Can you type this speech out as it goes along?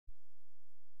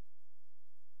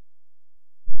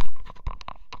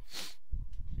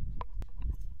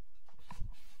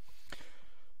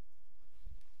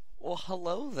Well,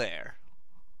 hello there.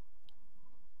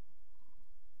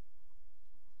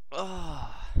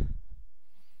 Oh,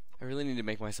 I really need to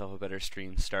make myself a better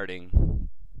stream starting,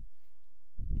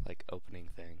 like, opening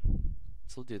thing.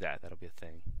 So we'll do that. That'll be a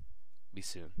thing. Be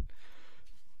soon.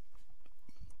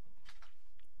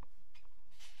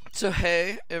 So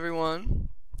hey, everyone.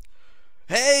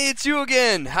 Hey, it's you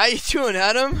again. How you doing,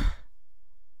 Adam?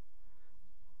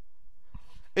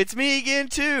 It's me again,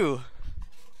 too.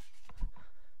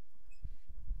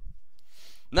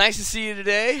 Nice to see you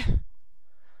today.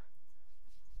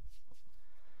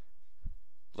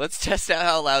 Let's test out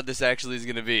how loud this actually is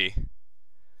going to be.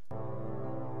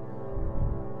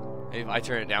 Maybe if I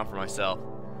turn it down for myself.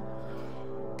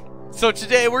 So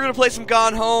today we're going to play some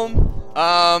Gone Home.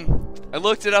 I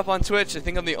looked it up on Twitch. I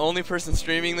think I'm the only person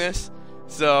streaming this.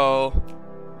 So,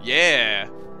 yeah.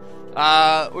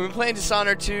 We've been playing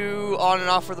Dishonored 2 on and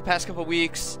off for the past couple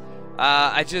weeks.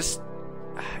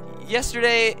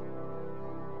 Yesterday,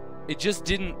 it just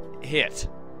didn't hit,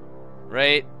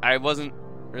 right? I wasn't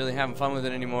really having fun with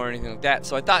it anymore or anything like that.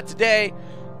 So I thought today,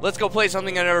 let's go play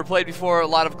something I never played before. A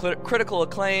lot of critical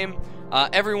acclaim.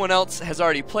 Everyone else has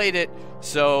already played it.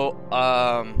 So,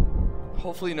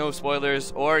 hopefully no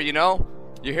spoilers. Or, you know,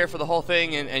 you're here for the whole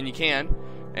thing and you can.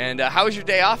 And how was your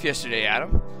day off yesterday,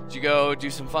 Adam? Did you go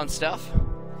do some fun stuff?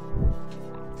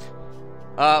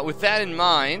 With that in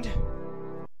mind,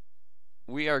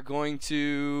 we are going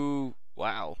to...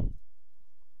 Wow.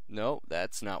 No,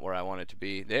 that's not where I want it to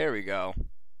be. There we go.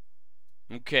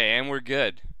 Okay, and we're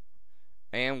good.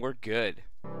 And we're good.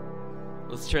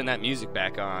 Let's turn that music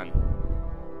back on.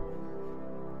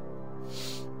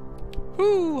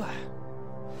 Whew.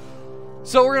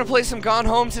 So we're going to play some Gone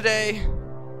Home today.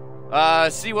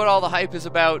 See what all the hype is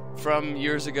about from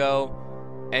years ago.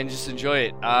 And just enjoy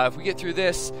it. If we get through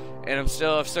this, and I've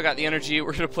still got the energy,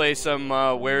 we're going to play some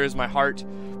Where Is My Heart?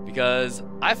 Because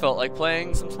I felt like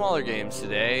playing some smaller games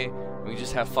today we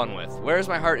just have fun with. Where Is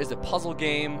My Heart is a puzzle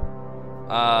game.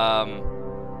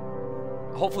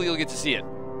 Hopefully you'll get to see it.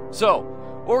 So,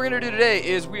 what we're going to do today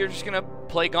is we are just going to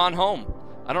play Gone Home.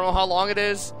 I don't know how long it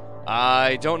is.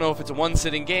 I don't know if it's a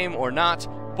one-sitting game or not,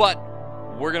 but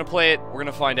we're going to play it. We're going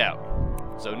to find out.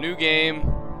 So, new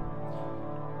game.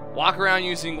 Walk around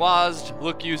using WASD,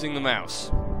 look using the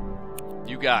mouse.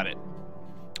 You got it.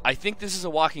 I think this is a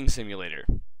walking simulator.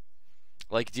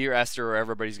 Like Dear Esther or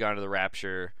Everybody's Gone to the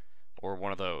Rapture or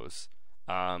one of those.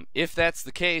 If that's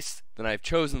the case, then I've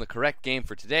chosen the correct game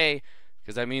for today,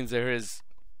 because that means there is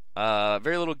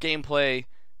very little gameplay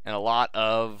and a lot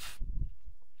of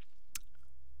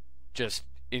just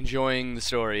enjoying the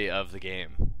story of the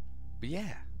game. But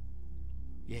yeah.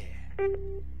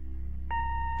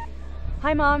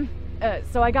 Hi, Mom.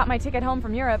 So I got my ticket home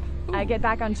from Europe. Ooh. I get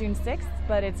back on June 6th,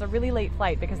 but it's a really late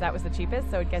flight because that was the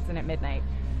cheapest, so it gets in at midnight.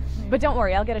 But don't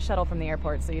worry, I'll get a shuttle from the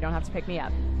airport so you don't have to pick me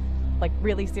up. Like,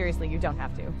 really seriously, you don't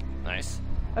have to. Nice.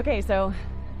 Okay, so,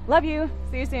 love you.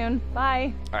 See you soon.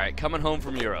 Bye. Alright, coming home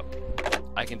from Europe.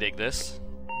 I can dig this.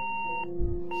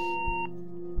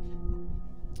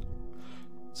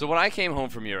 So when I came home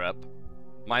from Europe,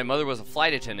 my mother was a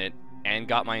flight attendant and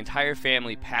got my entire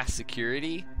family past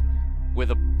security with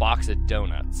a box of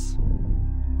donuts.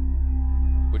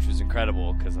 Which was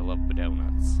incredible, because I love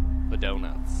Badonuts.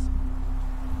 Badonuts.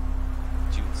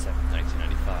 June 7th,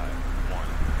 1995.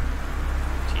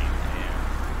 1:15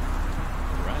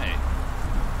 a.m.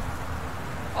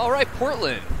 Alright,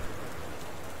 Portland.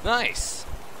 Nice.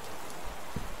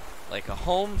 Like a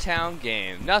hometown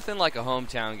game. Nothing like a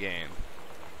hometown game.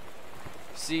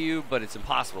 See you, but it's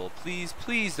impossible. Please,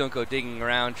 please don't go digging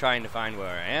around trying to find where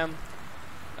I am.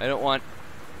 I don't want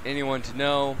anyone to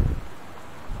know.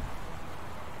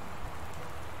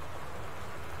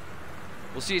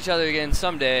 We'll see each other again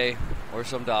someday, or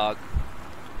some dog.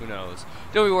 Who knows?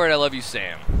 Don't be worried, I love you,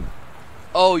 Sam.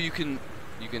 Oh, you can,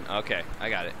 okay, I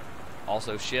got it.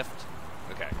 Also shift.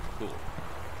 Okay, cool.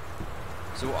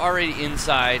 So we're already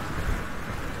inside.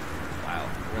 Wow,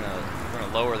 we're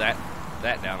gonna lower that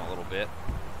down a little bit.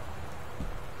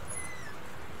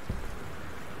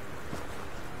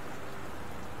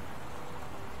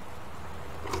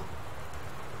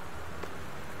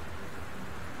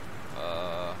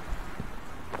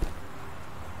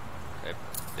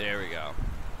 There we go.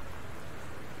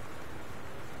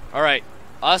 Alright,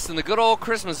 us and the good old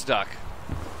Christmas duck.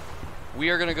 We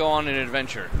are going to go on an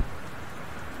adventure.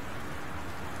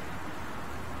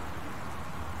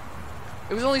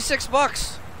 It was only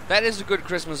 $6. That is a good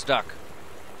Christmas duck.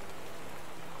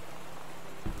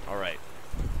 Alright.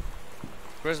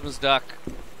 Christmas duck.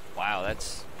 Wow,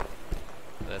 that's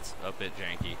a bit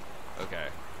janky. Okay.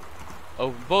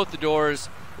 Open both the doors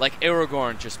like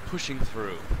Aragorn just pushing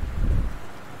through.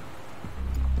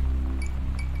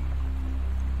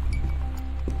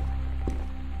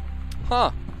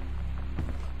 Huh.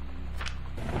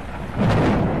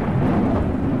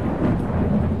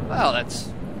 Well,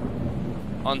 that's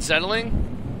unsettling.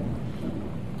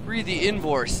 Read the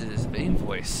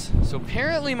invoice. So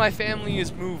apparently my family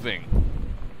is moving.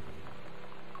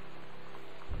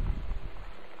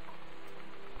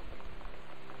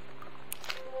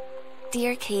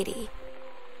 Dear Katie,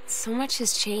 so much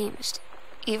has changed,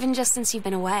 even just since you've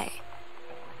been away.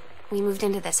 We moved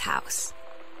into this house.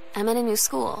 I'm at a new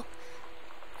school.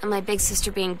 And my big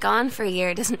sister being gone for a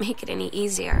year doesn't make it any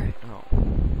easier. Oh.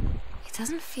 It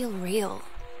doesn't feel real.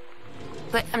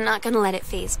 But I'm not gonna let it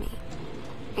faze me.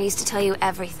 I used to tell you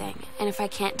everything, and if I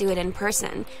can't do it in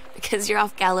person, because you're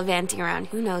off gallivanting around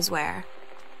who knows where,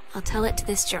 I'll tell it to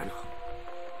this journal.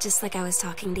 Just like I was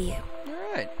talking to you.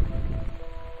 Alright.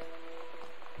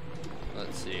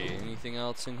 Let's see, anything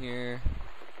else in here?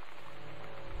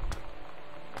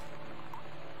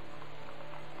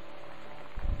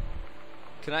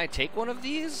 Can I take one of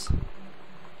these?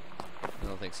 I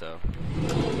don't think so.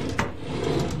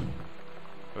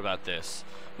 What about this?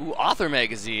 Ooh, Author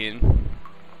Magazine.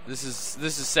 This is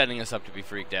setting us up to be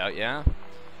freaked out, yeah?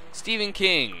 Stephen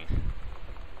King.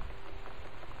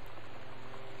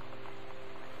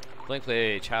 Blank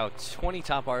page. How 20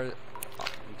 top art.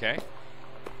 Okay.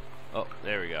 Oh,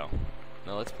 there we go.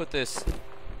 Now let's put this.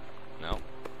 No.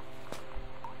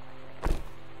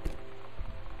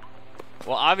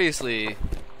 Well, obviously,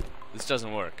 this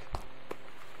doesn't work.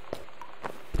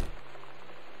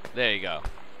 There you go.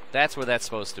 That's where that's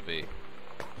supposed to be.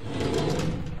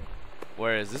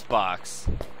 Whereas this box,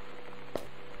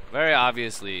 very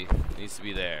obviously, needs to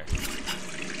be there.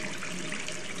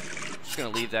 Just gonna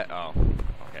leave that. Oh,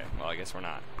 okay. Well, I guess we're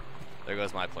not. There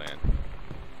goes my plan.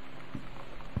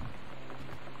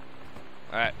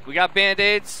 Alright, we got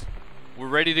band-aids. We're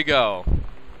ready to go.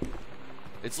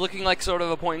 It's looking like sort of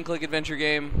a point-and-click adventure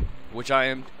game, which I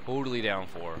am totally down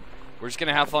for. We're just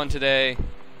gonna have fun today.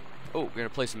 Oh, we're gonna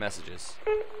play some messages.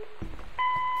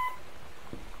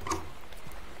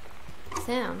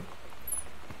 Sam.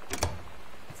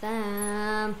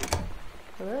 Sam.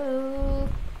 Hello.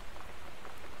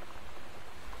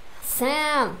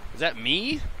 Sam. Is that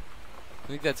me? I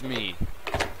think that's me.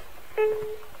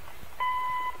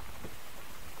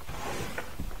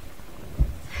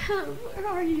 Sam, where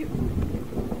are you?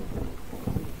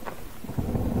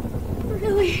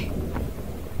 Really?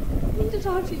 I need to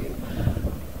talk to you.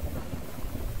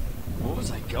 What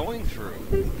was I going through?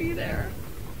 Please be there.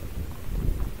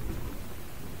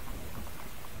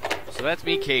 So that's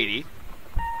me, Katie.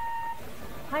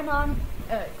 Hi, Mom.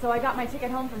 So I got my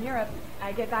ticket home from Europe.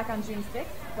 I get back on June 6th,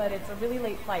 but it's a really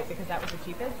late flight because that was the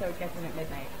cheapest, so it gets in at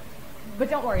midnight.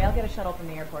 But don't worry, I'll get a shuttle from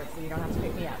the airport, so you don't have to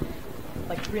pick me up.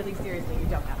 Like, really seriously, you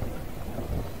don't have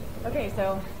to. Okay,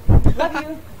 so, love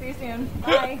you. See you soon.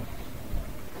 Bye.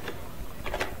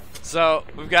 So,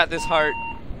 we've got this heart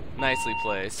nicely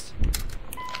placed.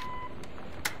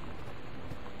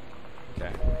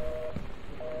 Okay.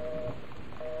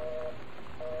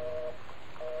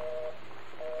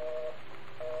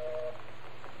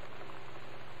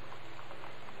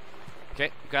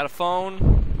 Okay, got a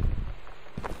phone.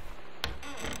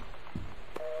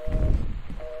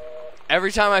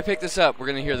 Every time I pick this up, we're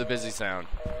gonna hear the busy sound.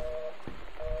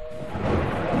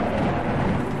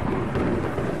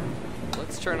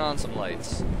 Let's turn on some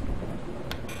lights.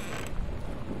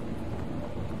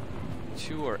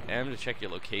 2 or M to check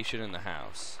your location in the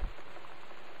house.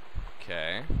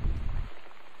 Okay.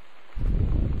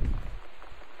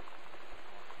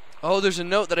 Oh, there's a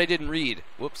note that I didn't read.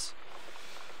 Whoops.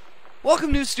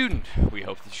 Welcome, new student. We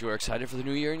hope that you are excited for the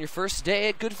new year and your first day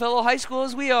at Goodfellow High School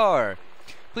as we are.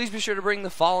 Please be sure to bring the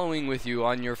following with you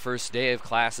on your first day of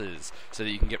classes so that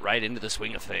you can get right into the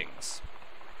swing of things.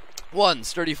 1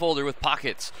 sturdy folder with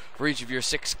pockets for each of your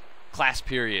 6 class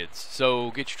periods.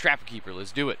 So get your Trapper Keeper.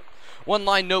 Let's do it. 1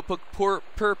 line notebook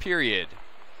per period.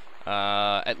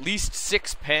 At least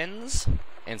 6 pens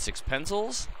and 6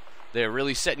 pencils. They're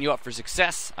really setting you up for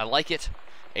success. I like it.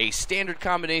 A standard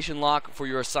combination lock for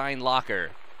your assigned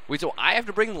locker. Wait, so I have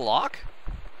to bring the lock?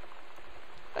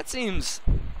 That seems...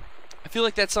 I feel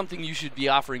like that's something you should be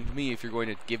offering to me if you're going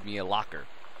to give me a locker.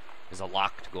 There's a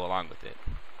lock to go along with it.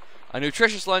 A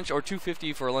nutritious lunch or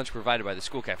 $2.50 for a lunch provided by the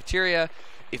school cafeteria.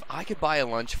 If I could buy a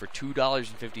lunch for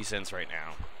 $2.50 right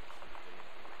now,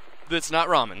 that's not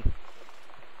ramen.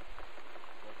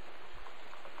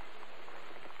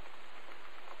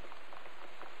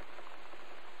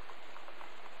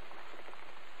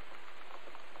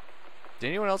 Did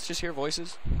anyone else just hear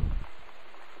voices?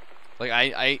 Like,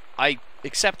 I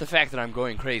accept the fact that I'm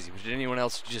going crazy, but did anyone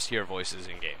else just hear voices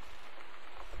in game?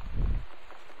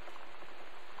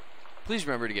 Please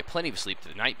remember to get plenty of sleep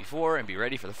the night before and be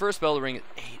ready for the first bell to ring at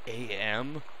 8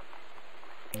 a.m.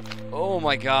 Oh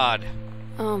my god.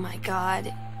 Oh my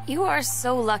god. You are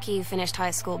so lucky you finished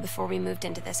high school before we moved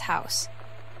into this house.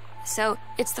 So,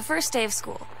 it's the first day of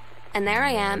school, and there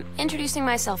I am, introducing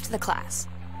myself to the class.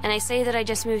 And I say that I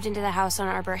just moved into the house on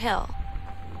Arbor Hill.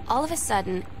 All of a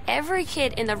sudden, every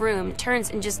kid in the room turns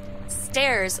and just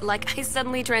stares like I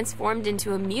suddenly transformed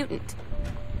into a mutant.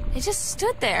 I just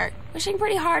stood there, wishing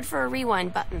pretty hard for a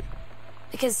rewind button.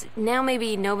 Because now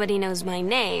maybe nobody knows my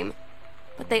name,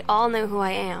 but they all know who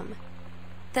I am.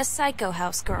 The Psycho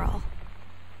House girl.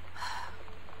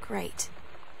 Great.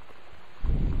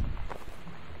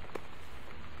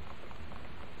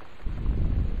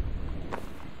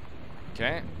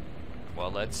 Okay.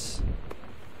 Well, let's...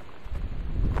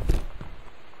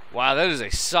 Wow, that is a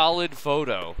solid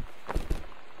photo.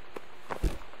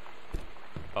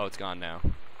 Oh, it's gone now.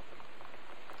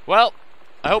 Well,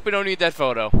 I hope we don't need that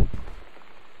photo.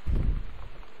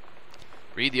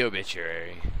 Read the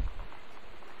obituary.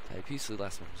 Died peacefully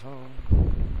last month home.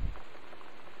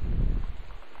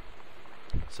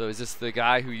 So is this the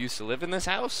guy who used to live in this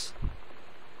house?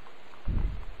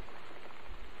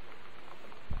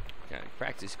 Kind of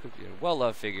practice could be a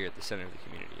well-loved figure at the center of the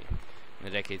community. In the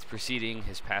decades preceding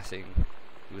his passing,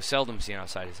 he was seldom seen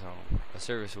outside his home. A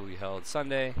service will be held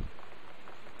Sunday.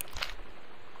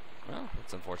 Well,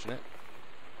 that's unfortunate.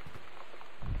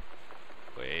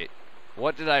 Wait.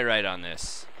 What did I write on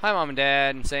this? Hi, Mom and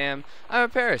Dad and Sam. I'm in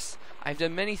Paris. I've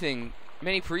done many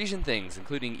Parisian things,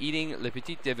 including eating le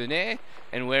petit déjeuner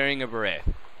and wearing a beret.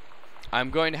 I'm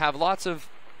going to have lots of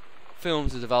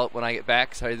films to develop when I get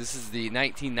back. Sorry, this is the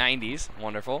 1990s.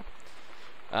 Wonderful.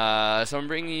 So I'm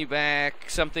bringing you back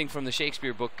something from the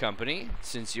Shakespeare Book Company,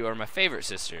 since you are my favorite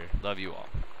sister. Love you all.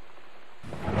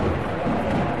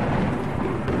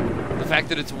 The fact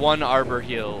that it's one Arbor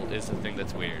Hill is the thing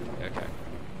that's weird. Okay.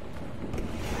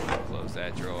 Close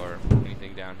that drawer.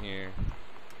 Anything down here?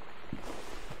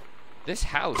 This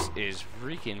house is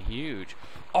freaking huge.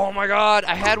 Oh my god,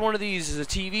 I had one of these as a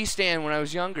TV stand when I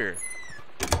was younger.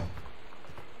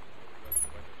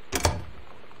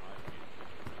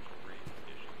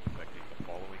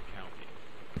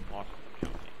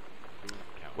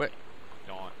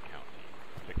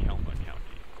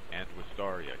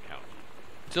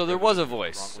 So there was a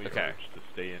voice. Okay. To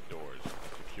stay indoors and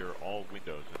secure all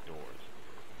windows and doors.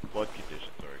 Flood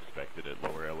conditions are expected at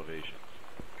lower elevations.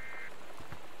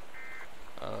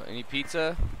 Any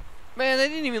pizza? Man, they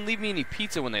didn't even leave me any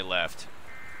pizza when they left.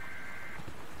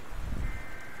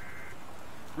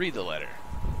 Read the letter.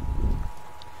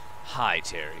 Hi,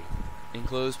 Terry.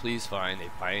 Enclosed, please find a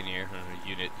Pioneer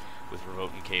unit with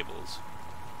remote and cables.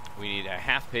 We need a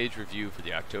half-page review for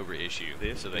the October issue,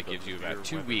 so that gives you about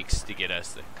 2 weeks to get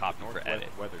us the copy for edit.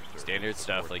 Standard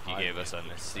stuff like you gave us on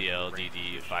the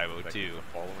CLDD 502.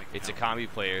 It's a combi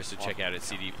player, so check out its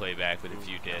CD playback with a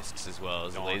few discs, as well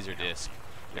as a laser disc.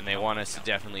 And they want us to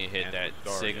definitely hit that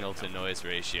signal-to-noise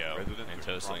ratio and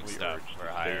toastling stuff for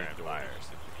higher end buyers.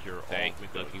 Thanks.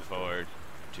 Looking forward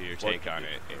to your take on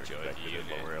it. Enjoy the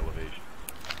unit.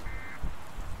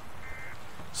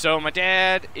 So my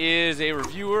dad is a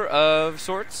reviewer of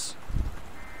sorts.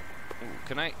 Ooh,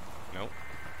 can I? Nope.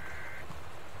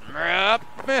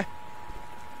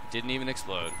 Didn't even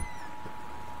explode.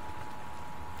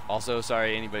 Also,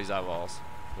 sorry, anybody's eyeballs.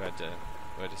 Who had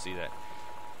to see that.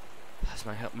 That's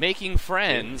my help. Making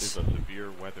friends. This is a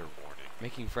severe weather warning.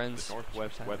 Making friends. The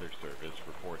Northwest Weather Service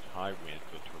reports high winds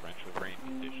and torrential rain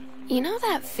conditions. You know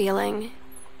that feeling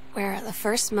where the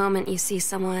first moment you see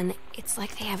someone, it's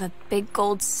like they have a big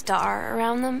gold star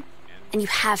around them, and you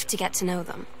have to get to know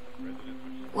them?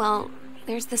 Well,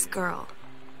 there's this girl.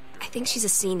 I think she's a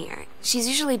senior. She's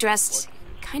usually dressed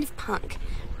kind of punk,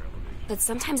 but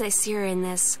sometimes I see her in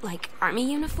this, like, army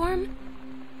uniform,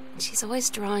 and she's always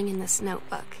drawing in this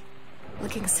notebook,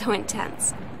 looking so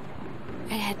intense.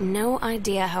 I had no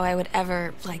idea how I would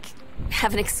ever, like,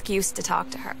 have an excuse to talk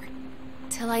to her.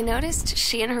 Till I noticed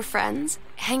she and her friends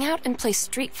hang out and play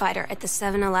Street Fighter at the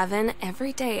 7-Eleven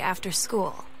every day after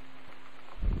school.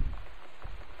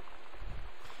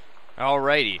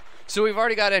 Alrighty. So we've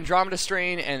already got Andromeda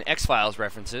Strain and X-Files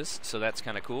references, so that's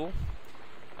kind of cool.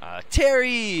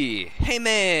 Terry! Hey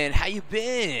man, how you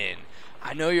been?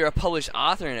 I know you're a published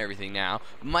author and everything now,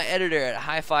 but my editor at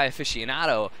Hi-Fi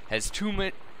Aficionado has too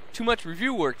much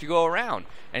review work to go around,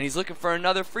 and he's looking for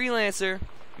another freelancer.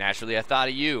 Naturally, I thought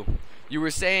of you. You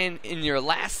were saying in your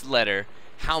last letter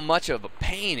how much of a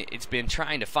pain it's been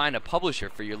trying to find a publisher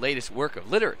for your latest work of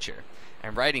literature,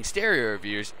 and writing stereo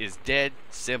reviews is dead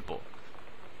simple.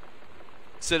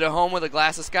 Sit at home with a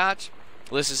glass of scotch,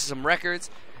 listen to some records,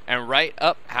 and write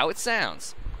up how it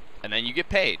sounds, and then you get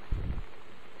paid.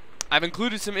 I've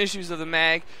included some issues of the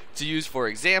mag to use for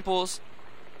examples.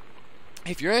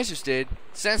 If you're interested,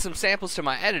 send some samples to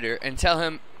my editor and tell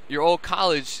him your old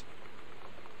college...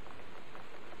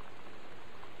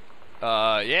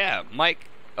 yeah, Mike...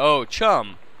 Oh,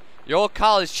 chum. Your old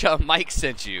college chum Mike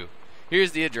sent you.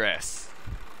 Here's the address.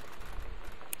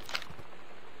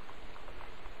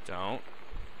 Don't.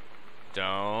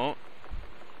 The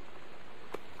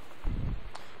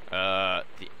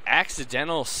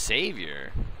Accidental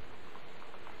Savior.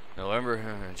 November,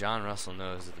 John Russell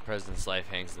knows that the president's life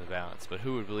hangs in the balance, but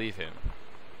who would believe him?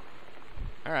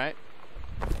 Alright.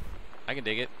 I can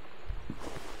dig it.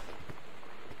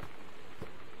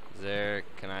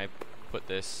 Can I put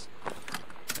this?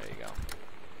 There you go.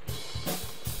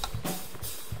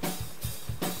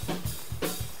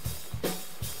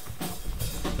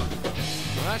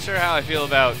 I'm not sure how I feel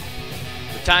about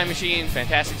The Time Machine,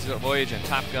 Fantastic Voyage, and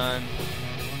Top Gun,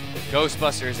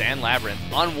 Ghostbusters, and Labyrinth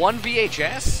on one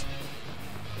VHS?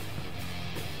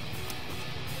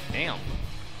 Damn.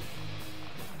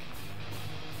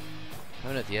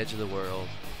 Heaven at the Edge of the World.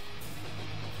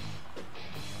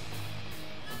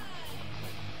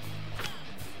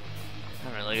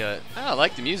 I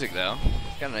like the music though.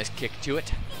 It's got a nice kick to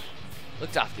it.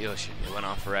 Looked off the ocean. It went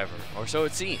on forever, or so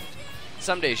it seemed.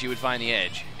 Someday she would find the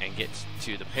edge and get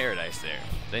to the paradise there.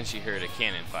 Then she heard a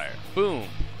cannon fire. Boom!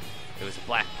 It was a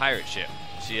black pirate ship.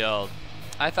 She yelled,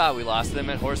 "I thought we lost them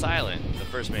at Horse Island." The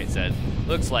first mate said,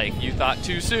 "Looks like you thought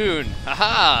too soon.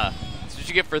 Haha! That's what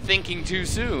you get for thinking too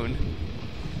soon."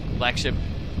 Black ship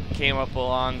came up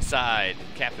alongside.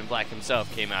 Captain Black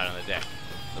himself came out on the deck.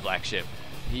 The black ship.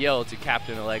 He yelled to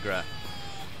Captain Allegra,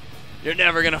 "You're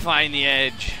never gonna find the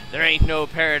edge. There ain't no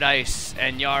paradise,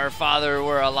 and your father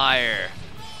were a liar."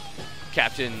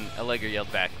 Captain Allegra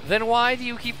yelled back, "Then why do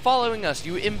you keep following us,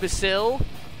 you imbecile?"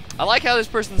 I like how this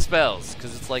person spells,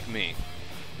 because it's like me.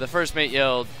 The first mate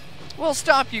yelled, "We'll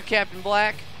stop you, Captain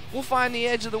Black. We'll find the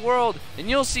edge of the world, and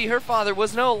you'll see her father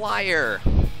was no liar."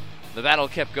 The battle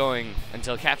kept going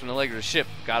until Captain Allegra's ship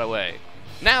got away.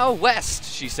 "Now west,"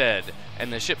 she said,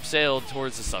 and the ship sailed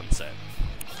towards the sunset.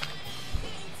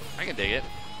 I can dig it.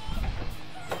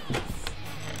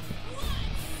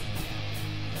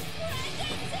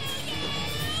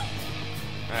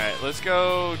 Alright, let's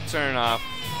go turn off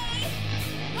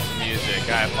the music.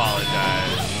 I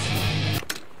apologize.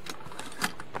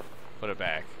 Put it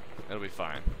back. It'll be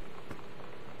fine.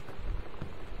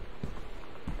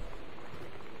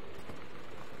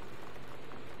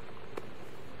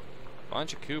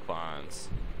 Bunch of coupons.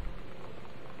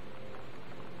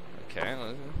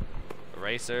 Okay,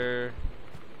 eraser.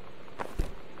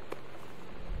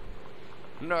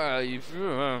 No, you.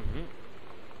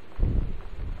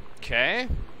 Okay.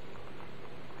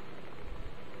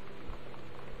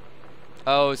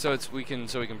 Oh, so we can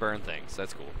burn things.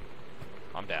 That's cool.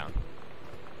 I'm down.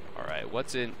 All right,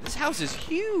 what's in this house? Is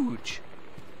huge.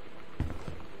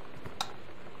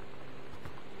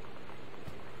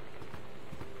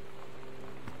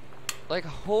 Like,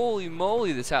 holy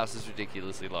moly, this house is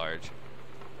ridiculously large.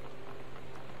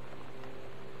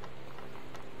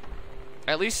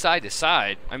 At least side to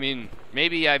side. I mean,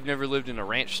 maybe I've never lived in a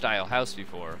ranch-style house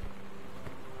before.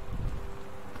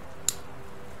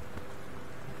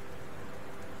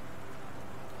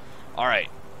 Alright.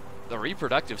 The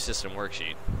reproductive system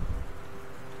worksheet.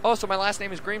 Oh, so my last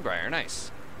name is Greenbrier.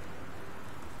 Nice.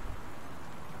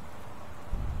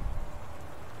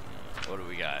 What do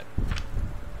we got?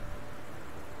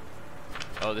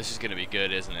 Oh, this is going to be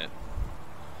good, isn't it?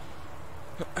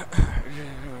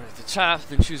 At the top,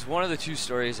 then choose one of the two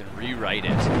stories and rewrite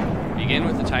it. Begin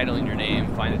with the title in your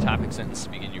name. Find a topic sentence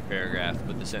to begin your paragraph.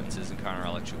 Put the sentences in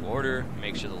chronological order.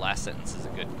 Make sure the last sentence is a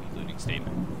good concluding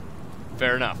statement.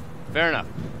 Fair enough. Fair enough.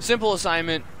 Simple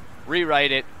assignment.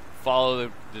 Rewrite it.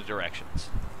 Follow the directions.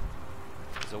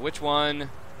 So which one?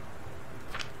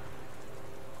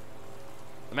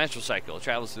 The menstrual cycle. It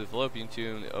travels through the fallopian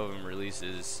tube. The ovum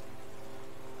releases...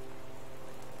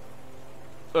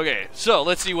 Okay, so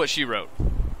let's see what she wrote.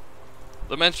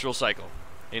 The menstrual cycle,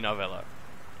 a novella.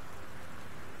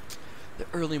 The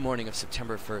early morning of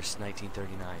September 1st,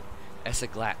 1939. Essa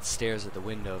Glatt stares at the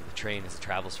window of the train as it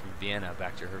travels from Vienna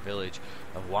back to her village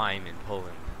of Wime in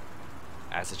Poland.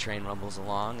 As the train rumbles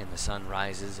along and the sun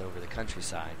rises over the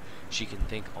countryside, she can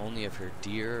think only of her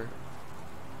dear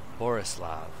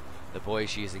Borislav, the boy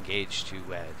she is engaged to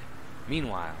wed.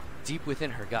 Meanwhile, deep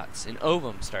within her guts, an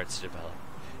ovum starts to develop.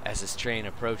 As this train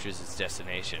approaches its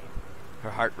destination,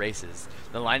 her heart races.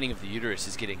 The lining of the uterus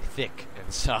is getting thick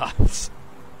and soft.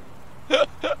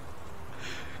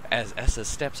 As Essa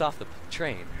steps off the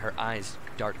train, her eyes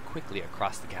dart quickly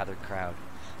across the gathered crowd.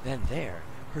 Then there,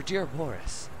 her dear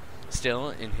Boris, still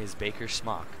in his baker's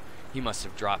smock. He must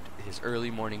have dropped his early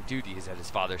morning duties at his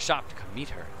father's shop to come meet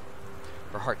her.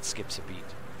 Her heart skips a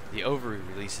beat. The ovary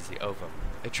releases the ovum.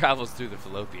 It travels through the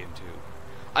fallopian tube.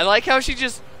 I like how she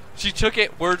took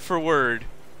it word for word.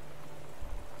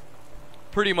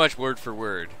 Pretty much word for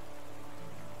word.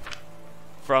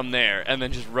 From there, and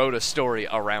then just wrote a story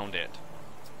around it.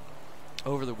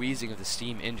 Over the wheezing of the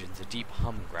steam engines, a deep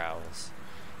hum growls.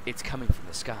 It's coming from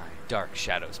the sky. Dark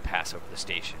shadows pass over the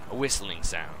station. A whistling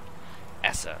sound.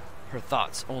 Essa, her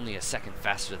thoughts only a second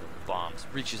faster than the bombs,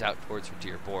 reaches out towards her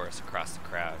dear Boris across the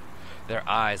crowd. Their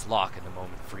eyes lock and the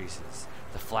moment freezes.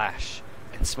 The flash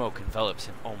and smoke envelops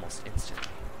him almost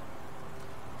instantly.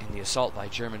 In the assault by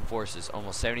German forces,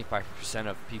 almost 75%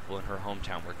 of people in her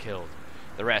hometown were killed.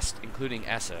 The rest, including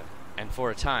Essa, and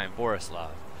for a time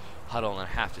Borislav, huddle in a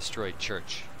half-destroyed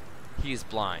church. He is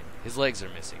blind. His legs are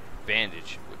missing,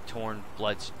 bandaged with torn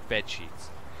bed sheets.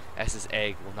 Essa's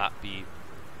egg will not be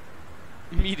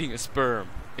meeting a sperm.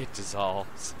 It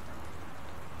dissolves.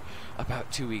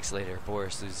 About 2 weeks later,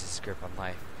 Boris loses his grip on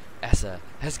life. Essa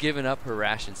has given up her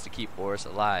rations to keep Boris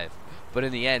alive, but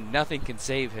in the end, nothing can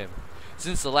save him.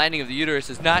 Since the lining of the uterus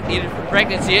is not needed for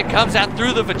pregnancy, it comes out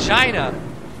through the vagina.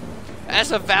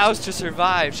 Essa vows to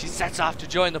survive. She sets off to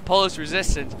join the Polish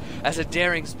resistance as a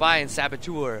daring spy and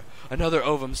saboteur. Another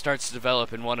ovum starts to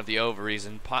develop in one of the ovaries,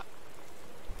 and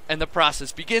the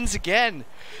process begins again.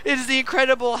 It is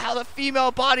incredible how the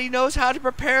female body knows how to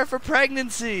prepare for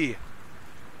pregnancy.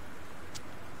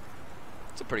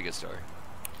 It's a pretty good story.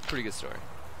 Pretty good story.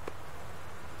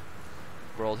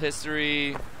 World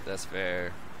history. That's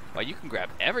fair. Wow, you can grab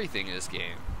everything in this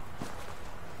game.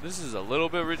 This is a little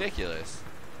bit ridiculous.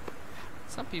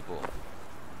 Some people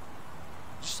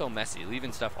just so messy,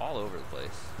 leaving stuff all over the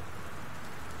place.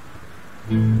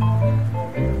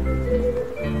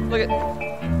 Look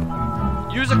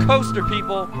at, use a coaster,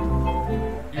 people.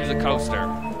 Use a coaster.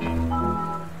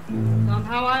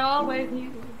 Somehow I always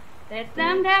knew that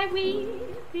someday we'd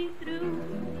be through.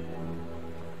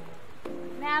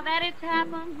 Now that it's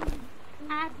happened,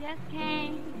 I just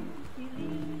can't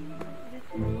believe it's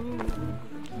true.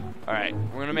 Alright,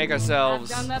 we're gonna make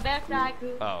ourselves... I've done the best I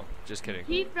could. Oh, just kidding.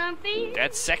 Keep from feeling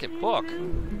That's second book.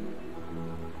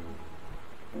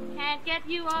 Can't get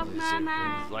you off my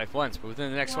mind. Life once, but within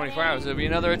the next 24 hours there'll be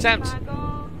another attempt.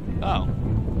 Oh.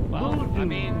 Well, I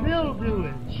mean,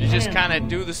 you just kind of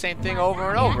do the same thing over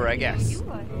and over, I guess.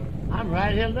 I'm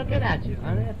right here looking at you,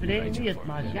 honey. If it ain't me, it's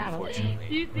my shadow.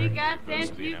 You think I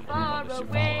sent you far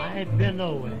away? I ain't been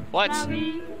nowhere. What?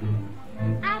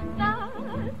 I thought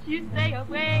you'd stay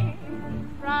away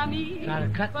from me. Try to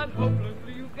cut but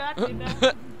hopelessly you got me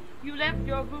down. You left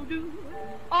your voodoo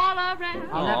all around.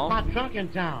 I left my trunk in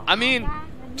town. I mean,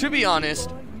 to be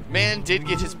honest, man did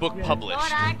get his book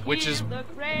published, which is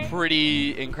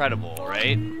pretty incredible,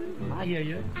 right? I hear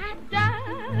you. I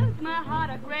does my heart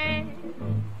a grave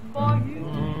for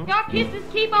you. Your kisses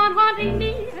keep on haunting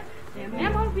me. Their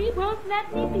memory won't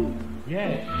let me be.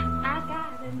 Yeah. I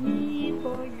got a need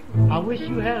for you. I wish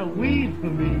you had a weed for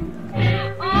me.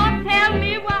 Oh, tell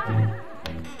me why.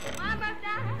 Why must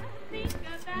I think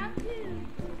about you?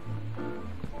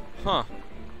 Huh.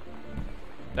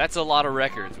 That's a lot of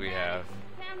records we have.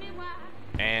 Tell me why.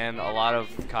 And a lot of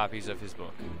copies of his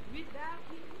book. Without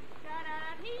you,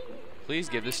 da-da-dee. Please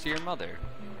give this to your mother.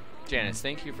 Janice,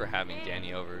 thank you for having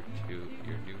Danny over to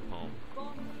your new home.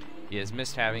 He has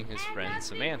missed having his friend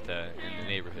Samantha in the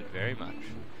neighborhood very much.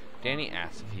 Danny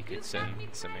asked if he could send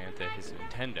Samantha his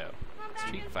Nintendo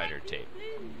Street Fighter tape,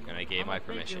 and I gave my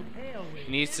permission.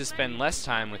 He needs to spend less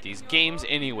time with these games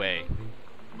anyway.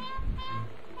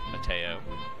 Mateo,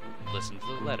 listen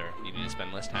to the letter. You need to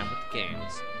spend less time with the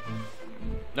games.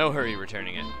 No hurry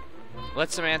returning it.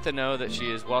 Let Samantha know that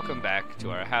she is welcome back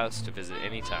to our house to visit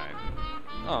any time.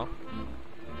 Oh.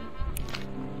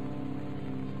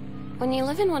 When you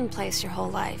live in one place your whole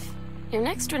life, your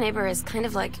next door neighbor is kind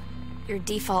of like your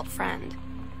default friend.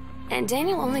 And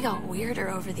Daniel only got weirder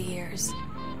over the years.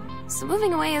 So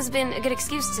moving away has been a good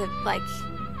excuse to, like,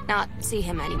 not see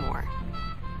him anymore.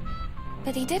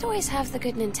 But he did always have the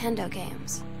good Nintendo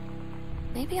games.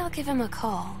 Maybe I'll give him a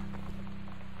call.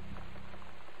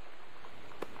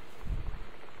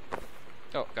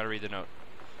 Oh, gotta read the note.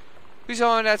 Please tell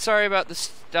my dad sorry about the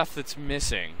stuff that's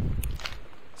missing.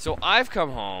 So I've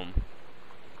come home.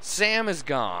 Sam is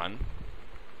gone.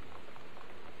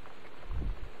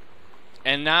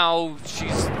 And now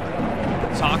she's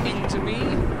talking to me?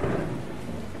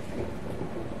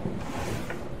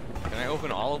 Can I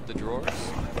open all of the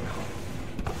drawers?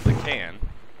 I can.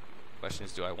 Question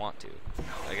is, do I want to?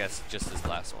 I guess just this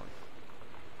last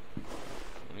one.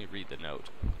 Let me read the note.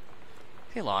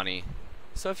 Hey, Lonnie.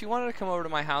 So if you wanted to come over to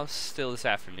my house still this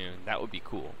afternoon, that would be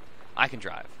cool. I can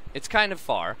drive. It's kind of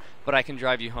far, but I can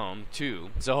drive you home,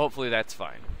 too, so hopefully that's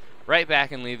fine. Write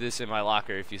back and leave this in my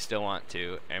locker if you still want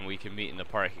to, and we can meet in the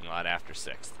parking lot after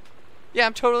 6th. Yeah,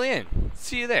 I'm totally in.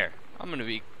 See you there. I'm going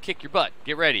to kick your butt.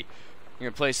 Get ready. You're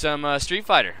going to play some Street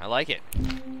Fighter. I like it.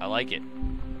 I like it.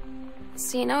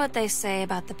 So you know what they say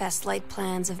about the best laid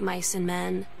plans of mice and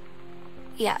men?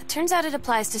 Yeah, turns out it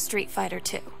applies to Street Fighter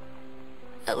too.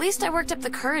 At least I worked up the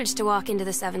courage to walk into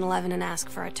the 7-Eleven and ask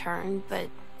for a turn, but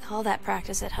all that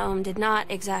practice at home did not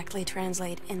exactly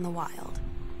translate in the wild.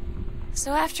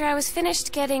 So after I was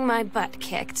finished getting my butt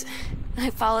kicked,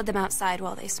 I followed them outside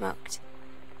while they smoked.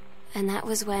 And that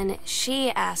was when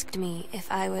she asked me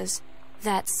if I was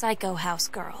that psycho house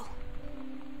girl.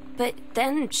 But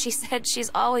then she said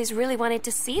she's always really wanted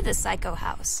to see the psycho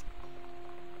house.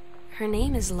 Her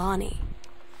name is Lonnie.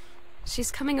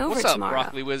 She's coming over tomorrow. tomorrow. What's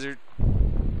up, Broccoli Wizard?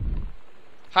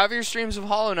 How have your streams of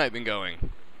Hollow Knight been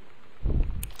going?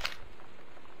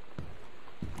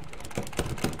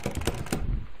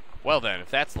 Well then, if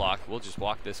that's locked, we'll just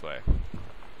walk this way.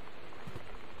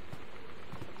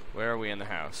 Where are we in the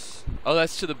house? Oh,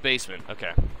 that's to the basement.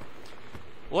 Okay.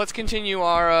 Well, let's continue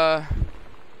our,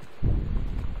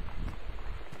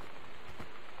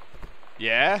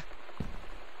 Yeah?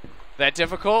 That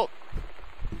difficult?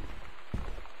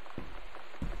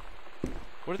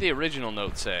 What did the original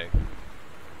note say?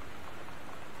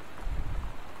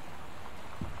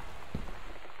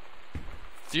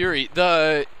 Fury.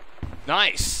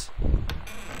 Nice.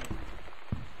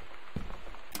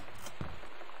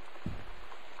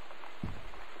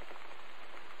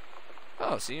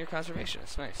 Oh, senior conservation.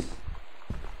 That's nice.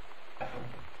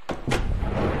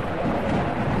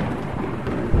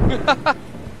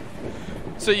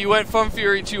 So you went from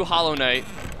Fury to Hollow Knight,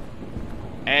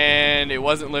 and it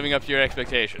wasn't living up to your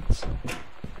expectations.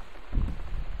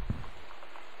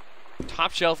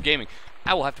 Top Shelf Gaming.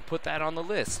 I will have to put that on the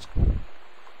list.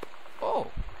 Oh,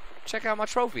 check out my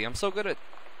trophy. I'm so good at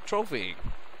trophying.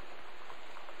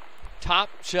 Top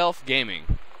Shelf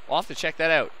Gaming. I'll have to check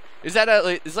that out. Is that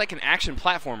it's like an action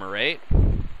platformer, right?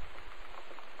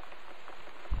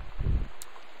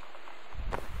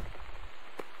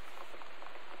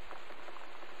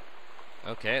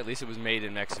 Okay, at least it was made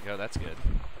in Mexico. That's good.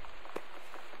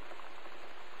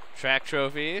 Track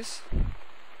trophies.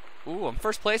 Ooh, I'm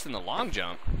first place in the long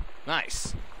jump.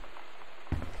 Nice.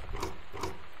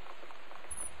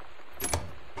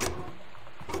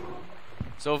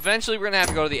 So eventually we're going to have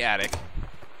to go to the attic.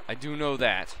 I do know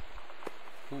that.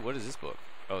 Ooh, what is this book?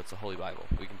 Oh, it's the Holy Bible.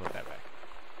 We can put that back.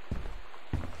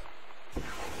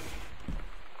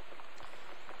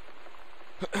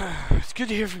 It's good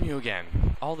to hear from you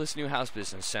again. All this new house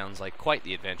business sounds like quite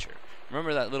the adventure.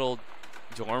 Remember that little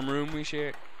dorm room we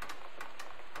shared?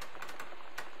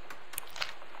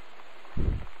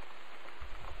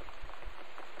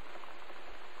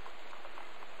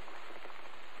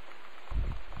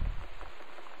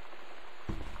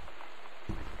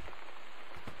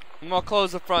 I'm gonna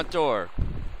close the front door.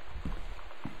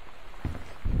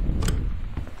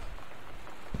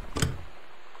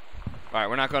 Alright,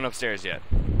 we're not going upstairs yet.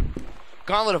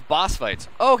 Gauntlet of boss fights.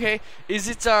 Oh, okay. Is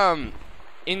it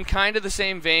in kind of the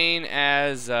same vein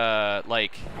as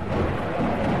like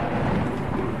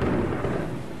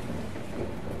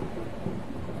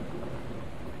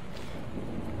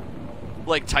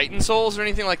Titan Souls or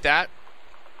anything like that?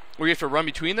 Where you have to run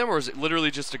between them, or is it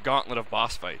literally just a gauntlet of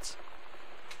boss fights?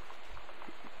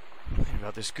 Thinking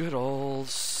about this good old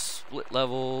split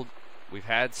level we've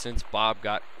had since Bob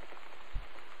got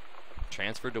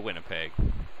transferred to Winnipeg.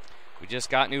 We just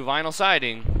got new vinyl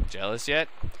siding. Jealous yet?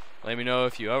 Let me know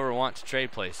if you ever want to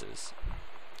trade places.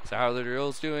 So how are the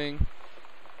girls doing?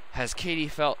 Has Katie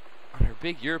felt on her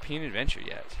big European adventure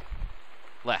yet?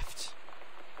 Left.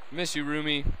 Miss you,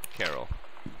 Rumi. Carol.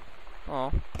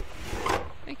 Oh.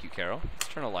 Thank you, Carol. Let's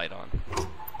turn a light on.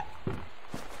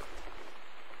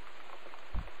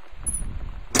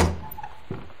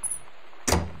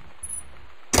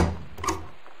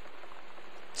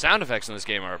 Sound effects in this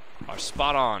game are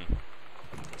spot on.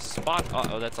 Spot on.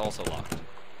 Oh, that's also locked.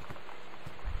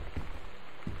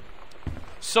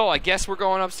 So I guess we're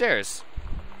going upstairs.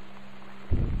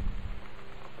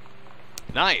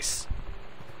 Nice.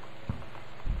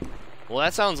 Well,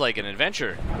 that sounds like an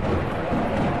adventure.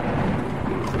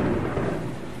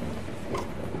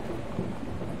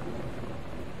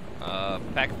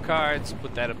 Pack of cards.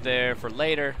 Put that up there for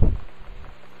later.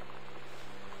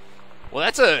 Well,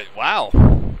 that's a wow.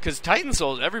 Because Titan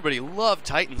Souls, everybody loved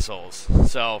Titan Souls.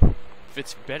 So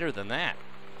fits better than that.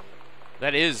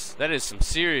 That is some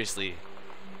seriously.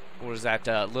 What is that?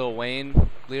 Lil Wayne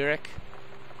lyric?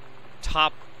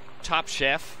 Top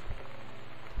chef.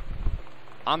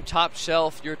 I'm top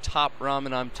shelf, you're top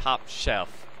ramen, I'm top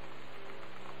chef.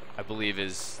 I believe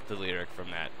is the lyric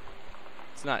from that.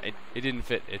 It's not. It didn't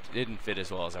fit. It didn't fit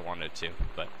as well as I wanted it to.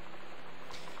 But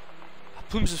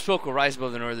plumes of smoke will rise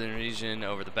above the northern region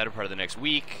over the better part of the next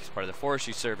week as part of the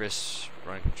forestry service.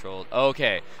 Run controlled.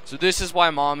 Okay, so this is why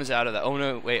Mom is out of the. Oh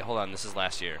no! Wait, hold on. This is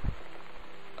last year.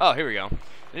 Oh, here we go.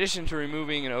 In addition to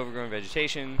removing an overgrown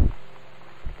vegetation,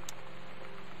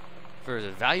 for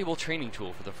a valuable training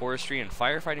tool for the forestry and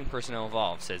firefighting personnel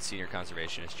involved, said senior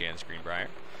conservationist Janice Greenbrier.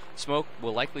 Smoke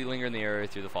will likely linger in the area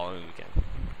through the following weekend.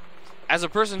 As a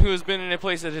person who has been in a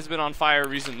place that has been on fire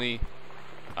recently,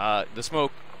 the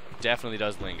smoke definitely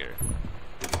does linger.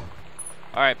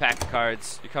 Alright, pack the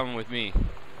cards. You're coming with me.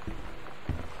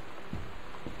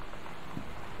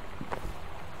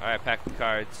 Alright, pack the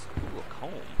cards. Ooh, a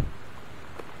comb.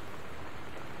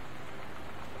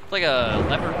 It's like a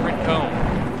leopard print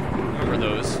comb. Remember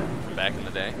those from back in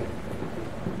the day?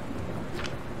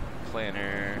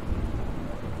 Planner.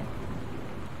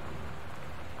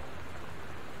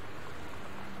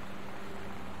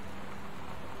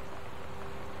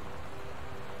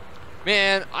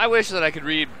 Man, I wish that I could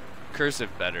read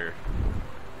cursive better.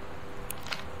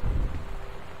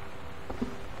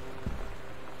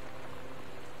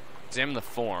 Examine the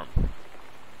form.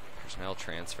 Personnel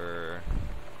transfer.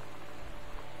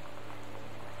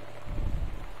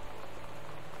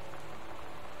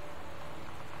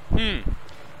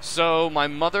 So my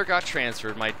mother got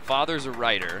transferred. My father's a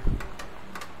writer.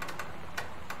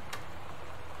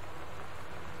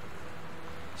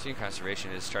 Senior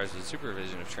conservation is charged with the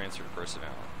supervision of transferred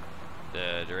personnel.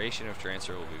 The duration of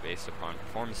transfer will be based upon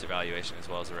performance evaluation as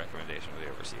well as the recommendation of the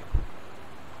overseer.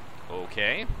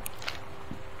 Okay.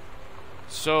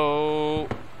 So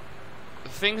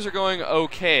things are going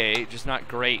okay, just not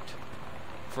great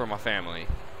for my family.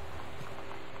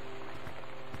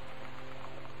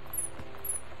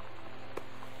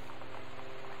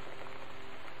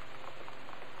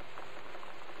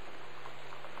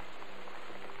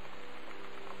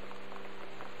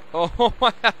 Oh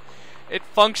my, it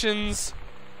functions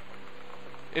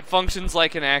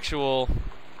like an actual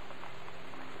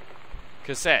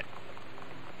cassette.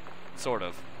 Sort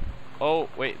of. Oh,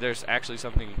 wait, there's actually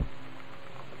something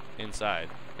inside.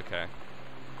 Okay.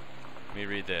 Let me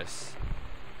read this.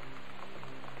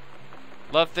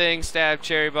 Love Thing, Stab,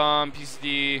 Cherry Bomb,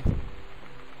 PCD.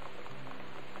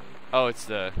 Oh, it's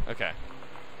the, okay.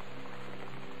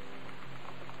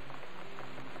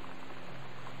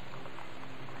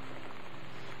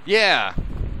 Yeah.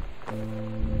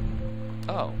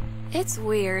 Oh. It's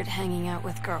weird hanging out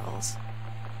with girls.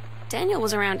 Daniel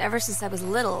was around ever since I was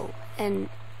little, and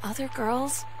other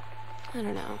girls? I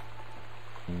don't know.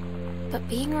 But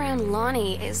being around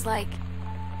Lonnie is like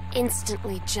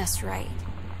instantly just right.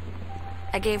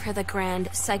 I gave her the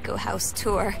grand Psycho House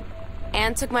tour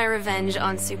and took my revenge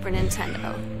on Super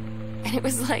Nintendo. And it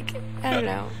was like, I don't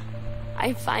know.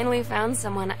 I finally found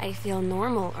someone I feel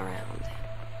normal around.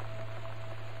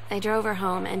 I drove her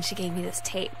home and she gave me this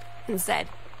tape and said,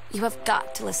 "You have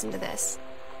got to listen to this."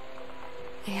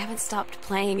 I haven't stopped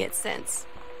playing it since.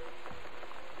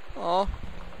 Aw.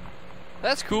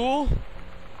 That's cool.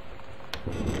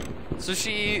 So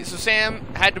Sam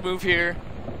had to move here.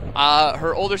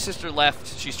 Her older sister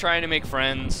left. She's trying to make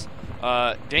friends.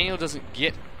 Daniel doesn't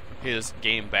get his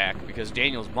game back because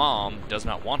Daniel's mom does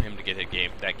not want him to get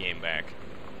that game back.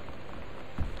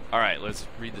 Alright, let's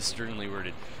read the sternly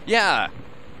worded. Yeah.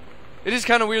 It is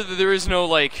kind of weird that there is no,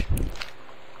 like,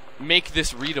 make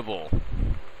this readable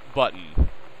button.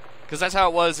 Because that's how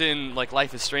it was in, like,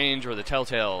 Life is Strange or the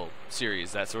Telltale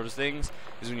series, that sort of things.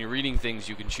 Is when you're reading things,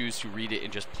 you can choose to read it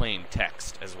in just plain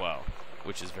text as well,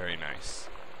 which is very nice.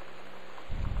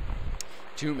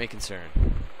 To whom it may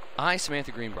concern. I,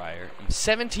 Samantha Greenbrier, am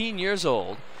 17 years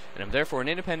old, and am therefore an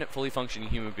independent, fully functioning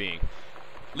human being.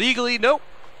 Legally, nope.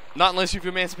 Not unless you've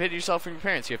emancipated yourself from your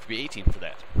parents. You have to be 18 for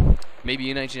that.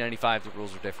 Maybe in 1995 the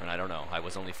rules were different. I don't know. I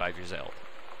was only 5 years old.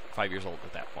 5 years old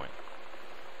at that point.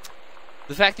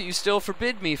 The fact that you still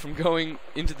forbid me from going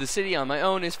into the city on my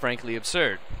own is frankly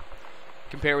absurd.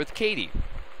 Compare with Katie,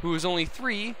 who is only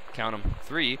 3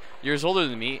 years older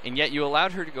than me, and yet you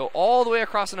allowed her to go all the way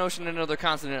across an ocean and another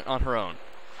continent on her own.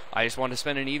 I just want to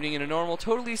spend an evening in a normal,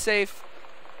 totally safe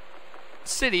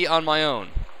city on my own.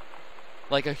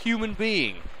 Like a human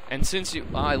being. And since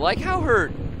I like how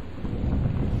her...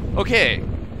 Okay,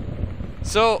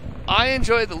 so I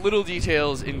enjoy the little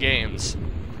details in games,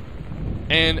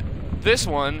 and this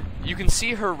one you can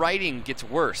see her writing gets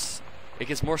worse. It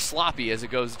gets more sloppy as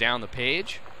it goes down the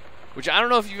page, which I don't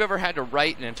know if you've ever had to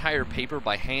write an entire paper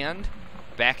by hand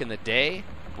back in the day,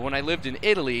 but when I lived in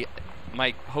Italy,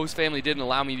 my host family didn't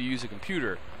allow me to use a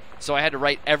computer, so I had to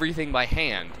write everything by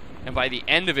hand, and by the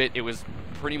end of it, it was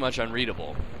pretty much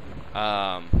unreadable.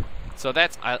 So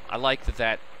that's, I like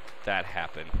that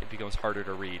happened. It becomes harder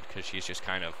to read because she's just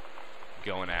kind of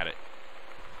going at it.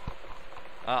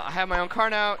 I have my own car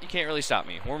now. You can't really stop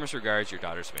me. Warmest regards, your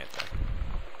daughter Samantha.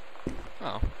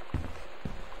 Oh.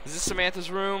 Is this Samantha's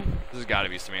room? This has got to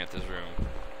be Samantha's room.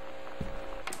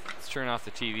 Let's turn off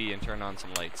the TV and turn on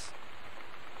some lights.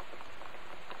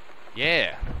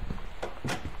 Yeah.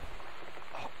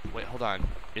 Oh, wait, hold on.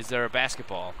 Is there a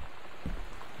basketball?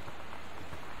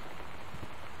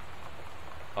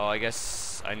 Oh, I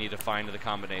guess I need to find the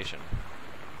combination.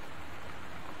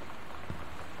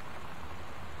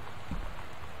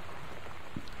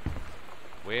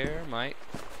 Where might...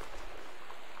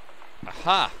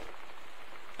 Aha!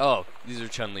 Oh, these are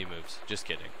Chun-Li moves. Just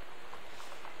kidding.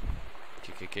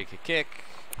 Kick, kick, kick, kick, kick.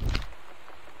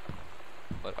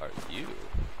 What are you?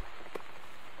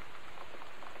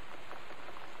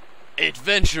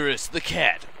 Adventurous the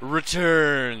cat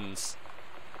returns.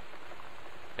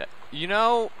 Yeah, you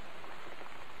know,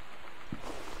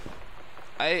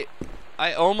 I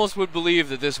almost would believe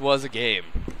that this was a game.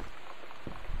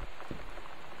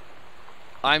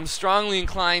 I'm strongly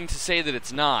inclined to say that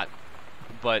it's not,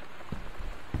 but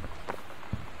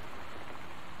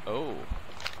oh.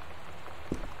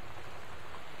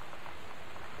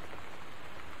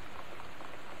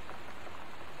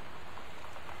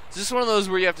 Is this one of those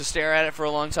where you have to stare at it for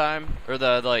a long time? Or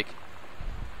the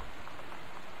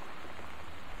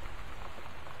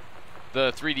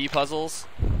 3D puzzles?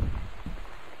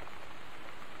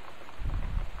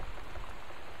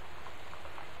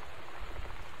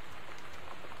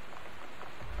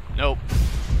 Nope.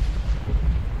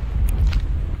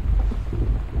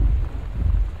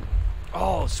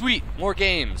 Oh, sweet! More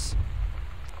games.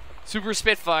 Super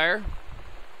Spitfire.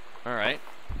 Alright.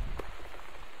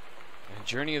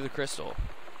 Journey of the Crystal.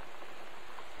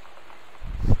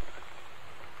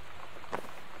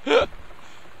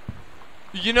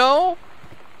 You know,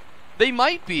 they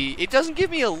might be. It doesn't give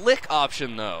me a lick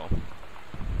option, though.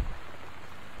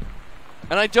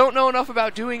 And I don't know enough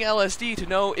about doing LSD to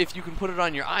know if you can put it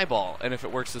on your eyeball and if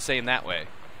it works the same that way.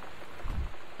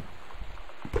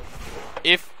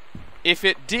 If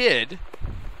it did,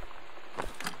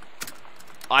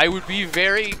 I would be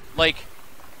very, like...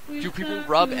 Do people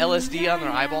rub LSD on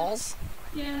their eyeballs?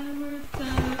 Yeah, we're so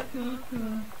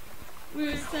cool.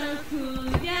 We're so cool,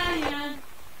 yeah.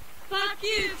 Fuck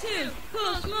you too,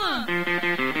 cool schmuck.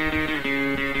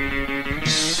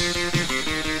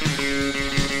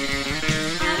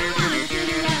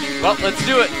 Well, let's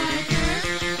do it.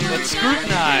 Let's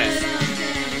scrutinize.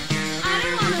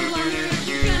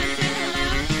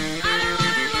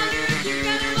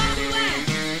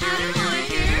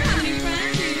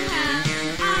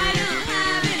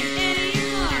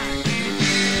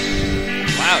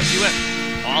 Wow, she went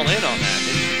all in on that,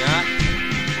 did she not?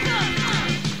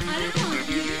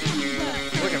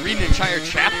 Look, I read an entire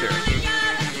chapter.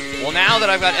 Well, now that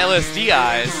I've got LSD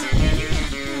eyes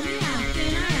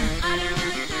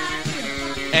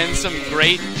and some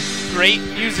great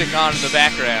music on in the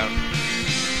background.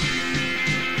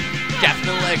 Captain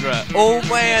Allegra. Oh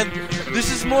man, this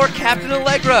is more Captain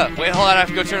Allegra. Wait, hold on, I have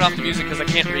to go turn off the music because I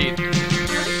can't read.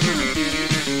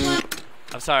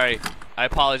 I'm sorry. I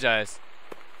apologize.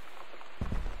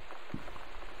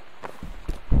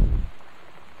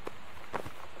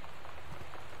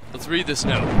 Let's read this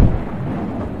note.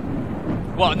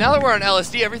 Well, now that we're on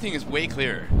LSD, everything is way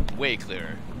clearer. Way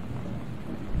clearer.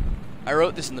 I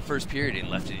wrote this in the first period and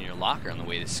left it in your locker on the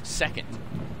way to second.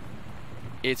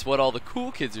 It's what all the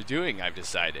cool kids are doing, I've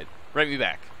decided. Write me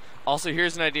back. Also,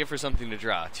 here's an idea for something to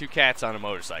draw. 2 cats on a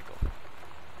motorcycle.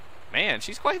 Man,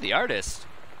 she's quite the artist.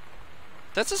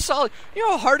 That's a solid... You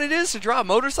know how hard it is to draw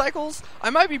motorcycles? I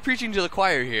might be preaching to the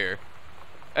choir here.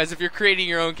 As if you're creating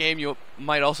your own game, you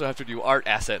might also have to do art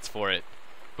assets for it.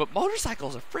 But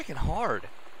motorcycles are freaking hard.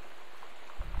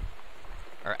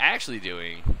 Are actually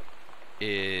doing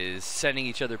is sending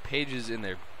each other pages in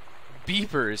their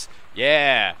beepers.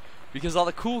 Yeah, because all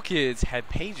the cool kids had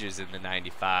pages in the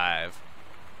 95.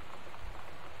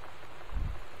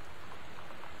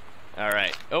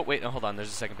 Alright. Oh, wait, no, hold on. There's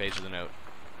a second page of the note.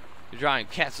 The drawing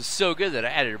of cats was so good that I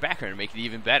added a background to make it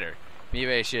even better.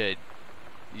 Maybe I should...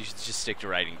 You should just stick to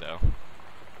writing, though.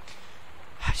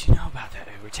 How'd you know about that?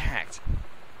 We were tagged.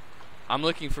 I'm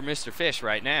looking for Mr. Fish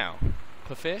right now.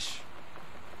 Fish?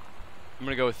 I'm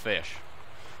gonna go with Fish.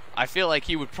 I feel like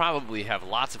he would probably have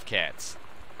lots of cats.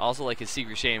 Also, like his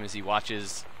secret shame is he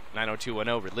watches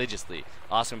 90210 religiously.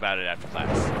 Ask him about it after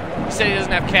class. He said he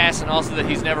doesn't have cats, and also that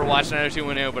he's never watched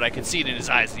 90210, but I could see it in his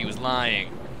eyes that he was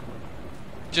lying.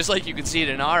 Just like you can see it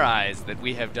in our eyes that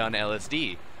we have done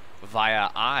LSD via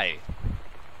eye.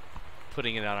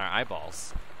 Putting it on our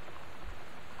eyeballs.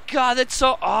 God, that's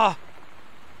so...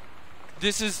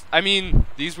 This is... I mean,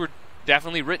 these were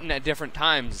definitely written at different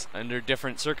times under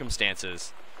different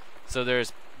circumstances. So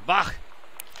there's... Bach!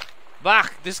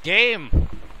 Bach! This game!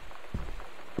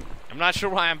 I'm not sure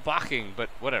why I'm balking, but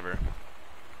whatever.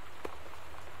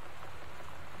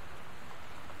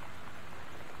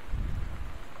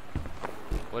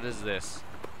 What is this?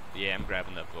 Yeah, I'm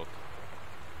grabbing that book.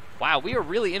 Wow, we are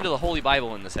really into the Holy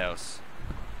Bible in this house.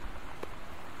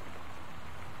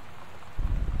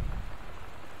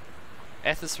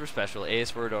 F is for special, A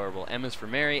is for adorable, M is for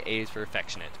merry, A is for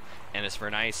affectionate, N is for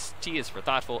nice, T is for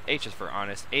thoughtful, H is for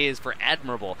honest, A is for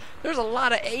admirable. There's a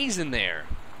lot of A's in there.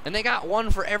 And they got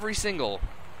one for every single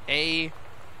A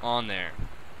on there.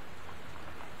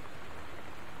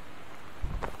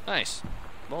 Nice.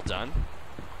 Well done.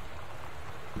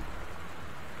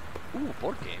 Ooh,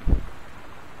 board game.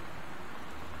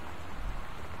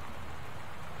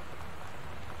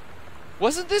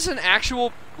 Wasn't this an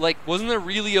actual, like, wasn't there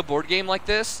really a board game like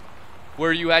this?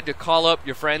 Where you had to call up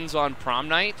your friends on prom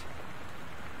night?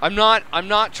 I'm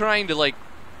not trying to, like,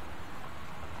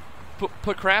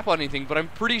 put crap on anything, but I'm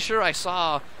pretty sure I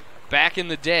saw back in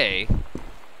the day,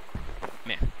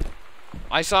 man,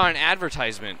 I saw an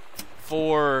advertisement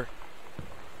for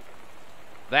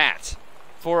that,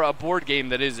 for a board game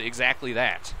that is exactly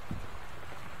that.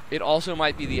 It also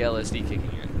might be the LSD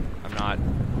kicking in.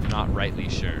 I'm not rightly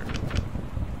sure.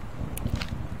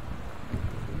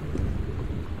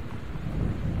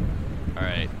 All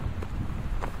right.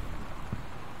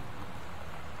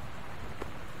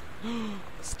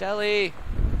 Stelly!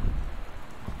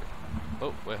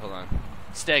 Oh, wait, hold on.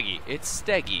 Steggy. It's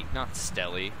Steggy, not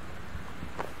Stelly.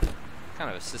 What kind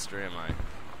of a sister am I?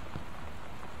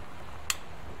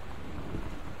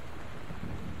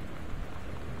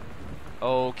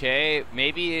 Okay,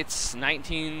 maybe it's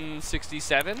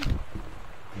 1967?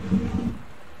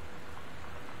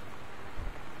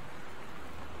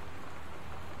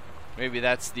 Maybe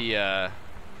that's the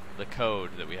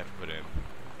code that we have to put in.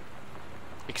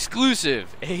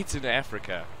 Exclusive! AIDS in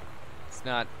Africa. It's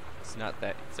not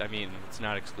that, I mean, it's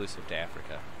not exclusive to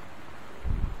Africa.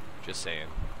 Just saying.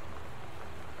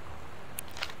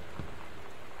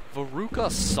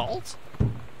 Veruca Salt?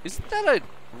 Isn't that a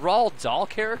Roald Dahl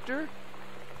character?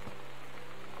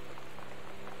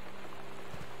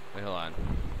 Wait, hold on.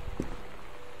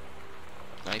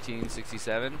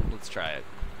 1967? Let's try it.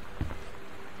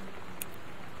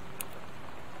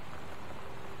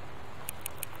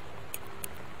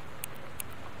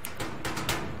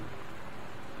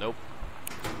 Nope.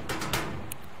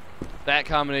 That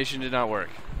combination did not work.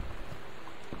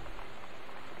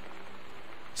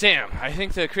 Sam, I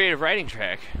think the creative writing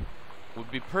track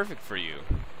would be perfect for you.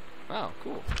 Oh,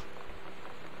 cool.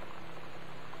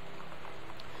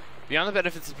 Beyond the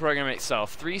benefits of the program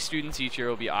itself, 3 students each year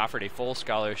will be offered a full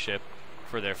scholarship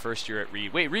for their first year at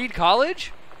Reed. Wait, Reed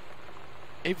College?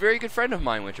 A very good friend of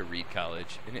mine went to Reed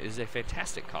College, and it is a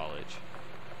fantastic college.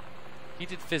 He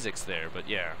did physics there, but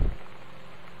yeah.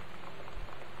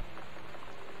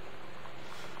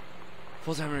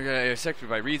 Full-time secretary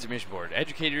by Reed's admission board.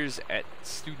 Educators at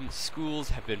student schools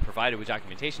have been provided with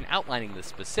documentation outlining the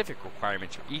specific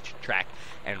requirements for each track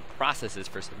and processes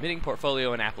for submitting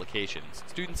portfolio and applications.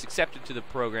 Students accepted to the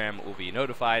program will be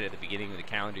notified at the beginning of the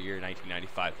calendar year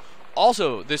 1995.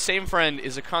 Also, the same friend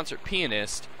is a concert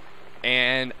pianist,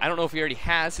 and I don't know if he already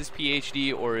has his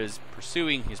PhD or is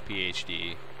pursuing his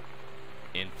PhD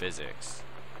in physics.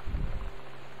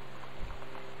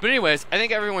 But anyways, I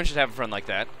think everyone should have a friend like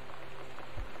that.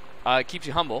 It keeps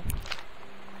you humble.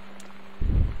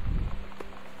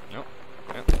 Nope.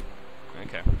 Nope.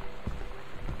 Okay.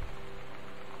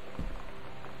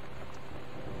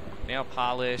 Nail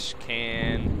polish,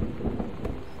 can...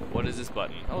 What is this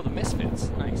button? Oh, the Misfits.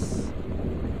 Nice.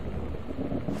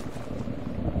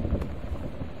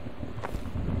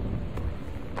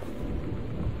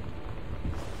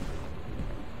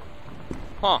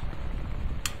 Huh.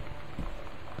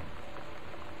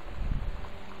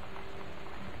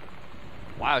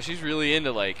 Wow, she's really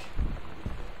into, like,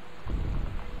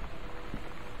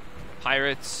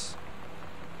 pirates.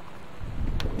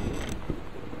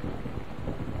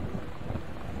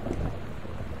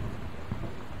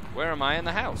 Where am I in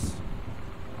the house?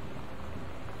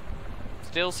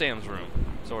 Still Sam's room,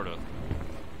 sort of.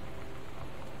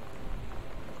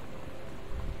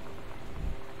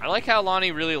 I like how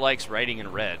Lonnie really likes writing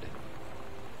in red.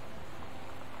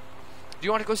 Do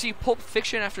you want to go see Pulp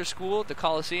Fiction after school at the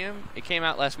Coliseum? It came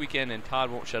out last weekend and Todd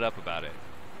won't shut up about it.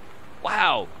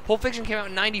 Wow, Pulp Fiction came out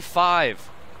in '95.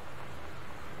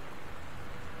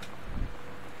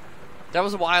 That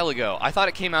was a while ago. I thought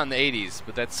it came out in the '80s,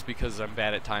 but that's because I'm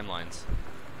bad at timelines.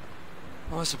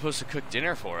 I was supposed to cook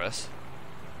dinner for us.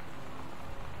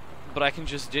 But I can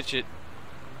just ditch it.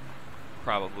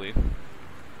 Probably.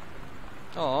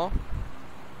 Aw.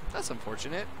 That's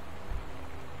unfortunate.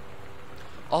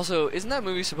 Also, isn't that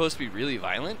movie supposed to be really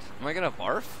violent? Am I gonna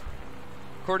barf?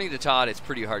 According to Todd, it's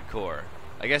pretty hardcore.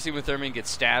 I guess Uma Thurman gets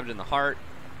stabbed in the heart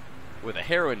with a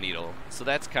heroin needle, so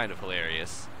that's kind of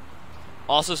hilarious.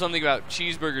 Also, something about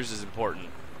cheeseburgers is important.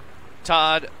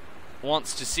 Todd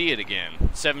wants to see it again.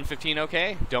 7:15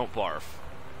 okay? Don't barf.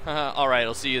 Alright,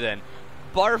 I'll see you then.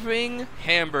 Barfing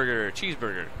hamburger.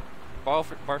 Cheeseburger.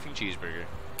 Barfing cheeseburger.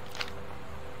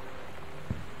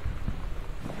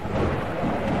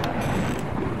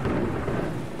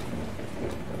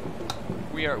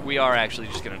 We are actually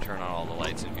just gonna turn on all the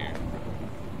lights in here.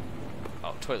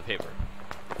 Oh, toilet paper.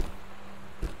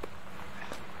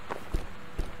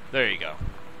 There you go.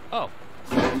 Oh.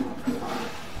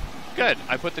 Good.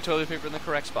 I put the toilet paper in the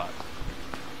correct spot.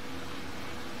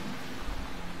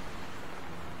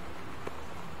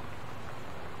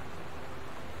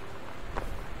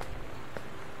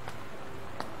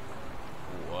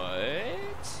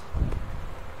 What?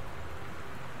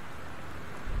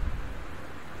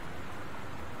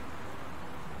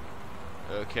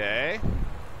 Okay.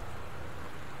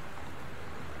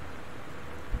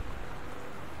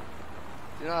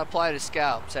 Do not apply to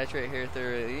scalp. Saturate hair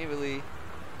thoroughly, evenly.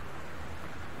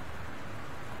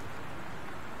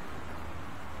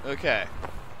 Okay.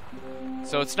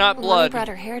 So it's not Lily blood. brought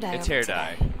her hair dye It's over hair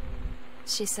today. dye.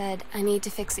 She said, I need to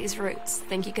fix these roots.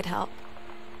 Think you could help?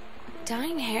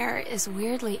 Dyeing hair is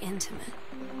weirdly intimate.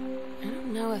 I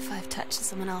don't know if I've touched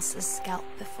someone else's scalp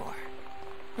before.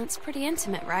 That's pretty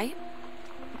intimate, right?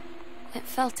 It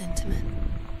felt intimate.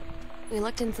 We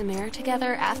looked in the mirror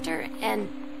together after, and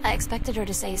I expected her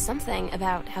to say something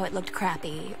about how it looked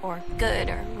crappy, or good,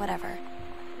 or whatever.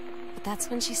 But that's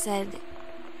when she said,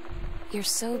 "You're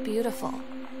so beautiful."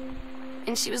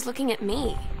 And she was looking at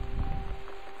me.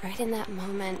 Right in that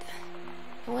moment,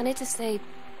 I wanted to say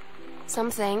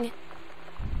something,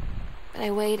 but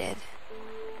I waited.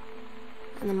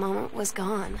 And the moment was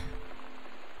gone.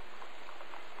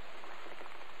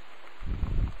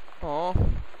 Aw.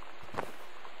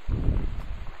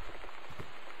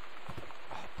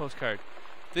 Postcard.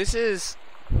 This is...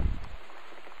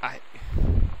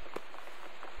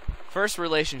 First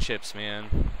relationships,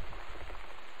 man.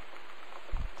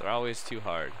 They're always too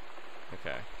hard.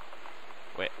 Okay.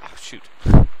 Wait. Oh, shoot.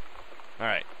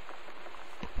 Alright.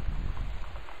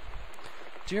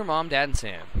 Dear Mom, Dad, and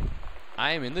Sam,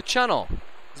 I am in the Channel.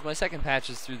 This is my second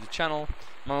patches through the Channel.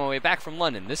 I'm on my way back from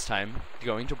London, this time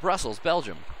going to Brussels,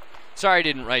 Belgium. Sorry I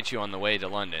didn't write you on the way to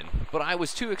London, but I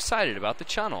was too excited about the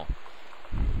Channel.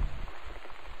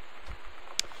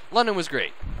 London was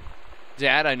great.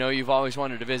 Dad, I know you've always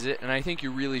wanted to visit, and I think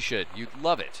you really should. You'd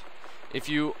love it. If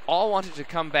you all wanted to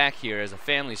come back here as a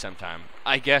family sometime,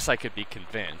 I guess I could be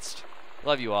convinced.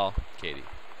 Love you all, Katie.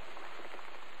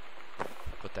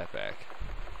 Put that back.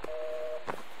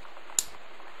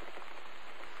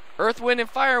 Earth, Wind, and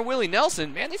Fire, Willie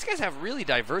Nelson. Man, these guys have really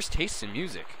diverse tastes in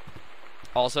music.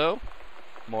 Also,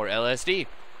 more LSD.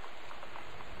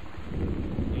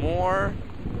 More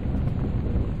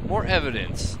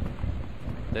evidence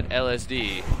that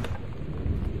LSD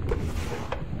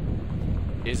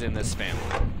is in this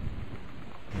family.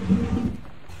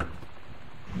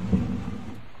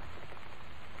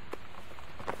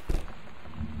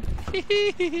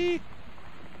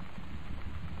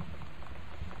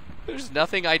 There's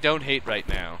nothing I don't hate right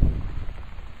now.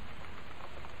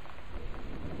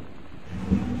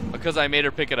 Because I made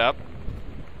her pick it up.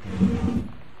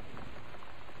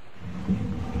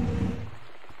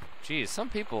 Jeez, some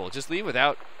people just leave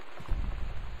without...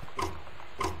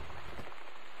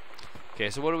 Okay,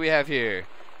 so what do we have here?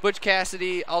 Butch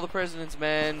Cassidy, All the President's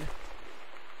Men.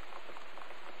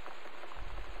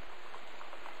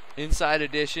 Inside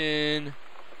Edition.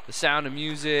 The Sound of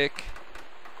Music.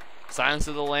 Silence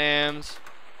of the Lambs.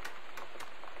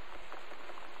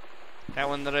 That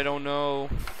one that I don't know.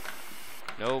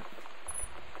 Nope.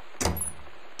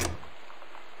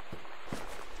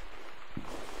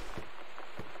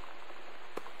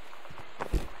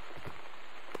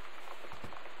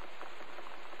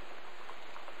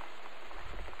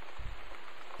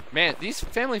 Man, these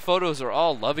family photos are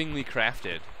all lovingly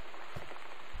crafted.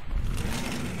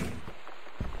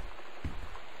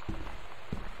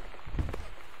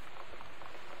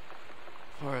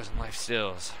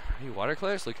 Stills. Are you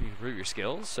watercolorist looking to improve your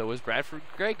skills? So was Bradford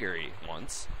Gregory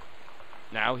once.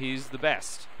 Now he's the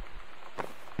best.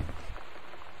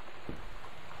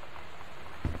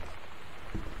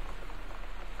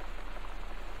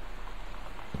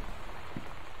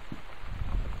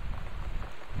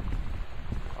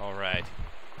 Alright.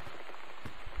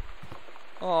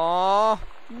 Aww,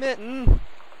 Mitten.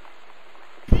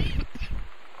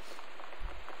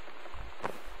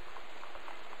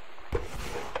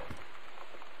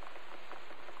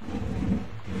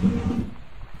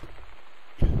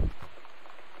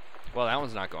 Well, that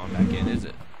one's not going back in, is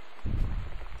it?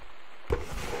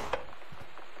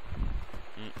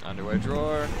 Underwear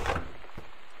drawer.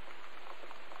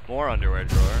 More underwear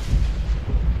drawer.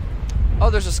 Oh,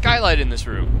 there's a skylight in this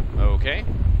room. Okay.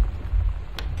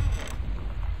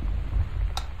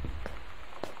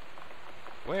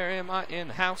 Where am I in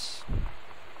the house?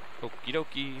 Okie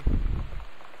dokie.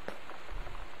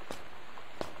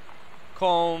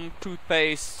 Comb,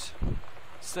 toothpaste,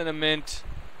 cinnamon.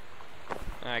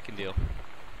 I can deal.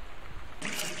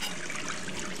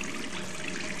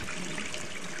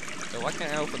 So why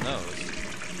can't I open those?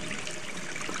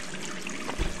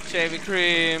 Shaving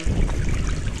cream.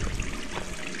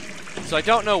 So I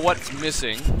don't know what's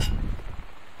missing.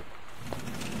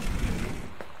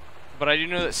 But I do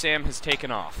know that Sam has taken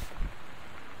off.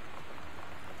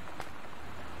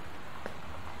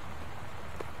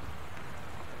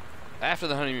 After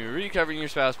the honeymoon, recovering your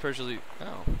spouse partially.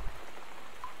 Oh.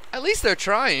 At least they're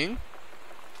trying.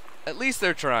 At least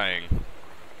they're trying.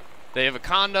 They have a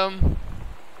condom.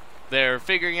 They're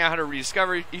figuring out how to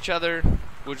rediscover each other,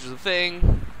 which is a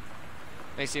thing.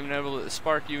 Makes it even able to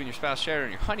spark you and your spouse share,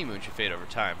 and your honeymoon should fade over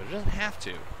time, but it doesn't have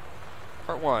to.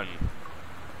 Part 1.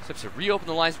 Steps to reopen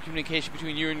the lines of communication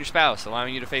between you and your spouse,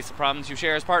 allowing you to face the problems you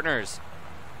share as partners.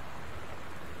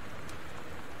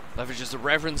 Leverages the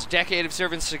Reverend's decade of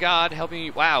service to God, helping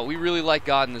you. Wow, we really like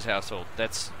God in this household.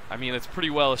 That's pretty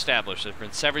well established. There's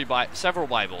been several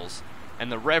Bibles, and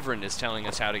the Reverend is telling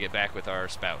us how to get back with our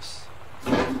spouse.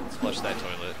 Let's flush that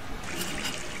toilet.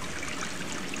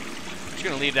 Just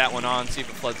gonna leave that one on, see if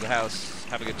it floods the house.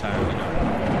 Have a good time, you know.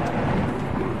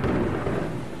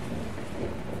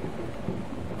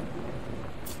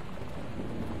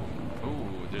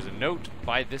 Ooh, there's a note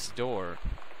by this door.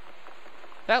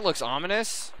 That looks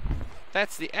ominous.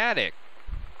 That's the attic.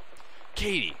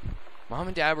 Katie, Mom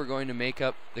and Dad were going to make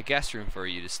up the guest room for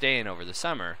you to stay in over the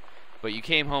summer, but you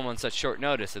came home on such short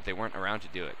notice that they weren't around to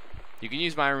do it. You can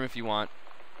use my room if you want.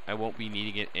 I won't be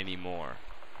needing it anymore.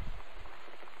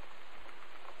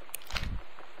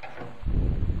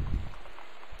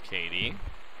 Katie,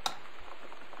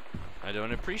 I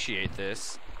don't appreciate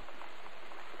this.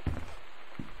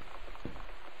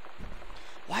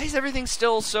 Why is everything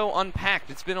still so unpacked?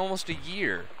 It's been almost a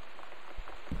year.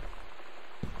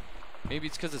 Maybe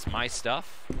it's because it's my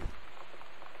stuff.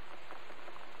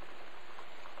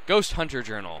 Ghost Hunter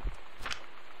Journal.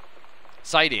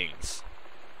 Sightings.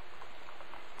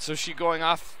 So is she going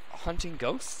off hunting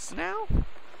ghosts now? A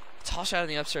tall shadow in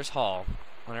the upstairs hall.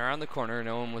 When I rounded the corner,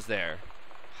 no one was there.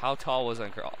 How tall was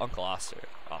Uncle Oscar?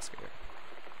 I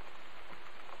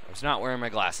was not wearing my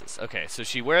glasses. Okay, so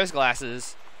she wears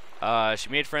glasses. She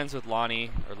made friends with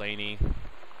Lonnie, or Lainey.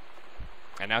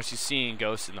 And now she's seeing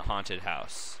ghosts in the haunted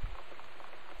house.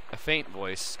 A faint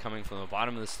voice coming from the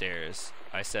bottom of the stairs.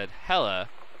 I said, Hella.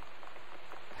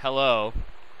 Hello.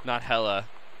 Not Hella.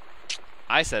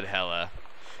 I said Hella.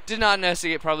 Did not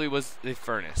investigate, probably was the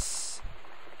furnace.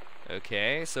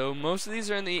 Okay, so most of these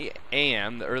are in the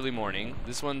AM, the early morning.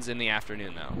 This one's in the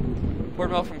afternoon, though.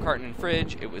 Poured milk from carton and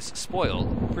fridge. It was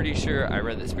spoiled. Pretty sure I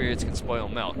read that spirits can spoil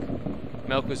milk.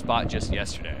 Milk was bought just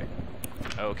yesterday.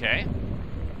 Okay.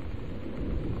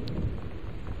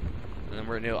 And then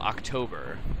we're into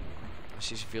October.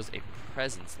 She feels a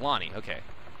presence. Lonnie, okay.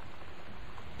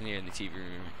 And here in the TV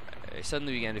room, I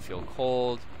suddenly began to feel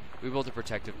cold. We built a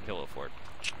protective pillow fort.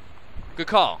 Good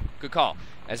call. Good call.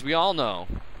 As we all know,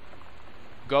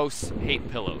 ghosts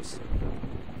hate pillows.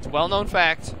 It's a well-known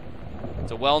fact.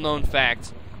 It's a well-known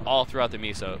fact all throughout the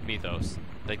mythos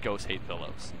that ghosts hate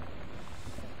pillows.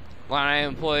 When I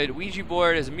employed Ouija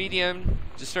board as a medium,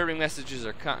 disturbing messages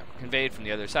are conveyed from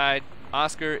the other side.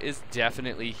 Oscar is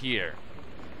definitely here.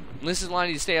 Enlisted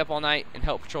Lonnie to stay up all night and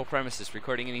help patrol premises,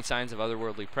 recording any signs of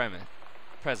otherworldly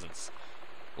presence.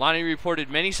 Lonnie reported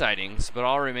many sightings, but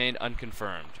all remained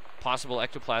unconfirmed. Possible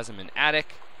ectoplasm in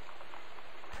attic,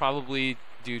 probably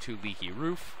due to leaky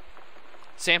roof.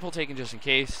 Sample taken just in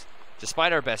case.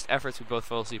 Despite our best efforts, we both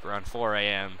fell asleep around 4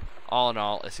 a.m. All in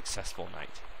all, a successful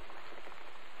night.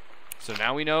 So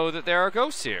now we know that there are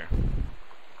ghosts here.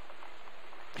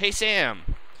 Hey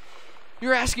Sam,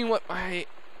 You're asking what my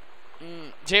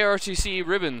JROTC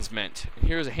ribbons meant. And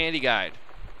here's a handy guide.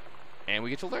 And we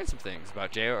get to learn some things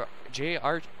about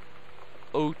JROTC.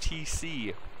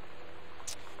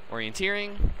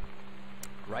 Orienteering,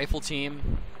 rifle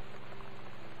team.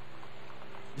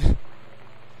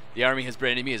 The Army has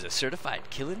branded me as a certified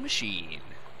killing machine.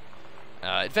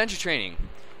 Adventure training.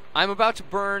 I'm about to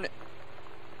burn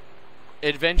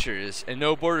adventures, and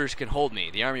no borders can hold me.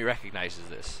 The Army recognizes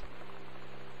this.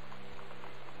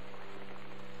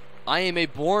 I am a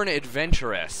born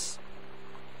adventuress.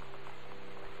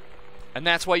 And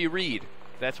that's why you read.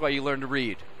 That's why you learn to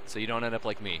read, so you don't end up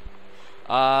like me.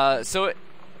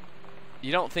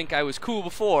 You don't think I was cool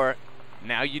before,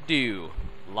 now you do,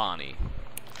 Lonnie.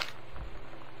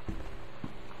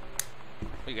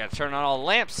 We gotta turn on all the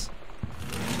lamps.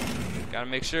 Gotta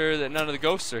make sure that none of the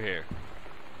ghosts are here.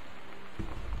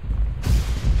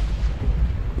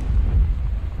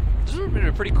 This would have been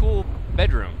a pretty cool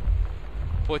bedroom.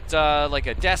 Put like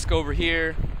a desk over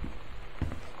here.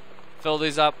 Fill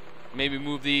these up. Maybe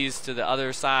move these to the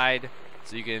other side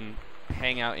so you can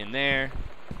hang out in there.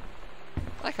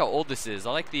 I like how old this is.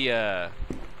 I like the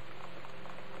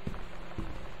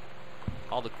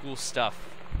all the cool stuff.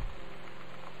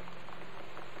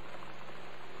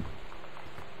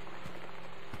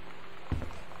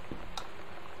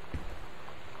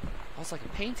 Oh, it's like a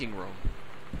painting room.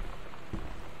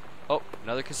 Oh,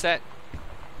 another cassette.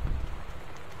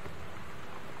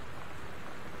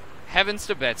 Heavens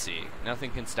to Betsy.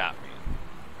 Nothing can stop me.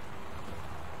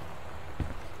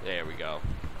 There we go.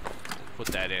 Put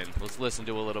that in. Let's listen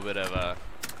to a little bit of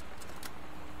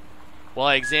while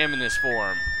I examine this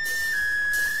form.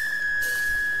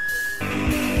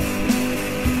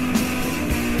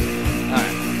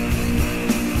 Alright.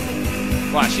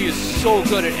 Wow, she is so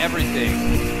good at everything.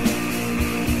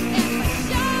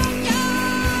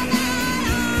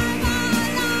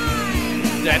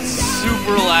 That's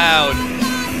super loud.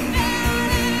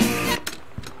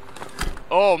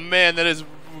 Oh man, that is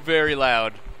very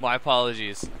loud. My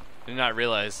apologies. Did not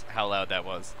realize how loud that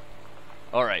was.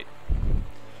 Alright.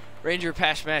 Ranger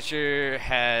Patchmatcher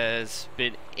has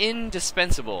been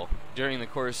indispensable during the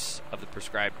course of the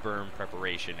prescribed burn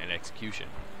preparation and execution.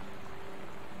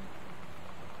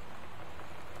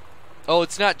 Oh,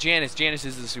 it's not Janice. Janice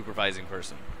is the supervising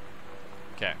person.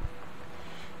 Okay.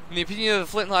 In the opinion of the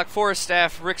Flintlock Forest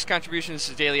staff, Rick's contributions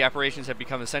to daily operations have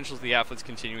become essential to the outfit's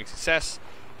continuing success.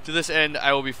 To this end,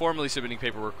 I will be formally submitting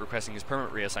paperwork requesting his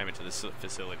permanent reassignment to this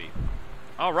facility.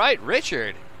 All right,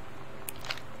 Richard.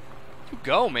 You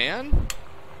go, man.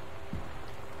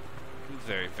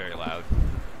 Very, very loud.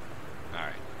 All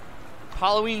right.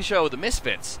 Halloween show, The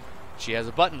Misfits. She has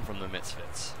a button from The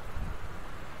Misfits.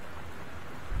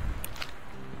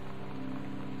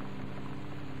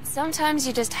 Sometimes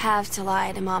you just have to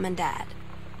lie to Mom and Dad.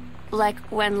 Like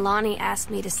when Lonnie asked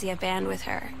me to see a band with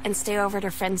her and stay over at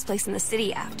her friend's place in the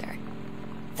city after.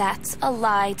 That's a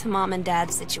lie to Mom and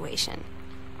Dad situation.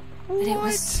 But it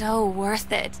was so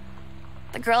worth it.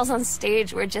 The girls on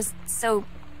stage were just so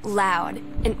loud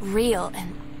and real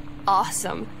and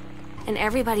awesome. And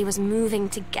everybody was moving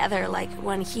together like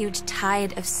one huge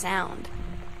tide of sound.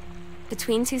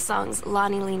 Between two songs,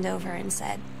 Lonnie leaned over and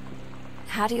said,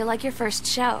 "How do you like your first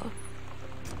show?"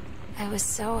 I was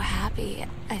so happy.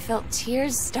 I felt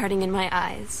tears starting in my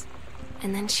eyes.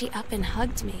 And then she up and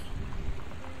hugged me.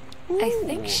 Ooh. I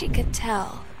think she could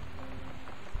tell.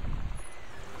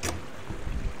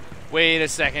 Wait a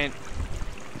second.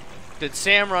 Did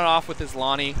Sam run off with his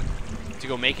Lonnie to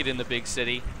go make it in the big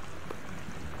city?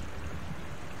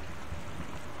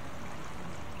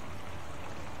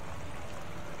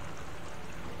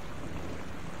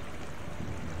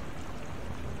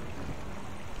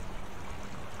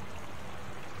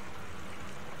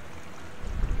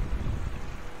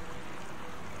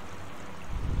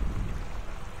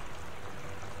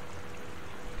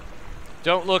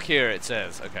 Don't look here, it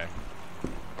says. Okay.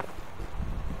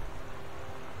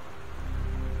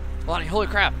 Lonnie, holy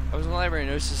crap. I was in the library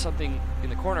and noticed something in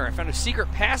the corner. I found a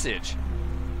secret passage.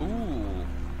 Ooh.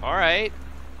 Alright.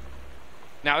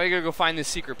 Now we gotta go find this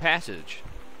secret passage.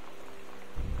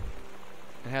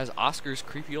 It has Oscar's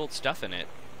creepy old stuff in it.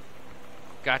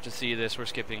 Got to see this. We're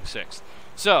skipping 6.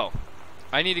 So,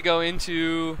 I need to go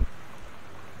into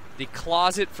the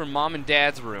closet from Mom and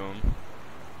Dad's room.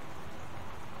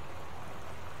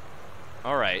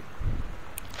 Alright.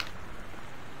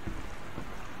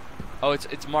 Oh,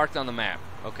 it's marked on the map.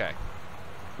 Okay.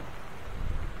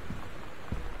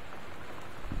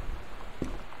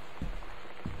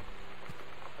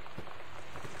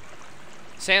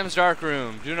 Sam's dark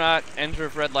room. Do not enter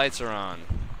if red lights are on.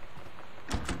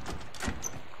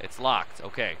 It's locked.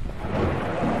 Okay.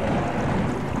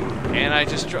 And I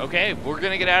just... okay, we're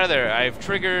gonna get out of there. I've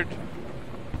triggered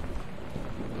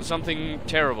something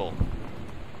terrible.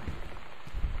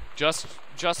 Just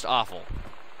awful.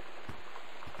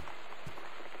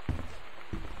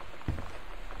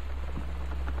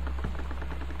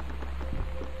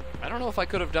 I don't know if I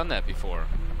could have done that before.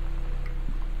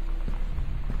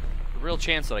 A real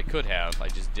chance that I could have, I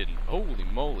just didn't. Holy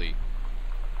moly.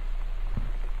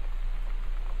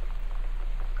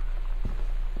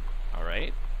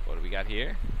 Alright, what do we got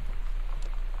here?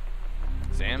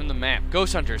 Examine the map.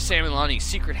 Ghost Hunter, Sam and Lonnie's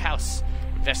secret house.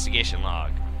 Investigation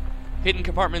log. Hidden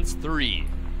compartments 3.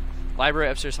 Library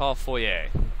upstairs hall foyer.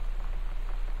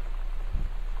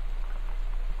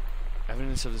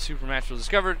 Evidence of the supernatural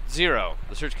discovered 0.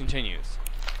 The search continues.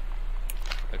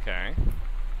 Okay.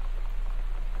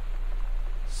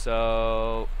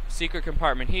 So, secret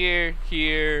compartment here,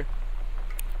 here,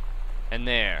 and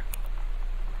there.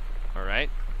 Alright.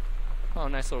 Oh,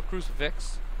 nice little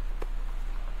crucifix.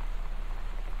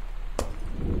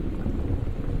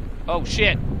 Oh,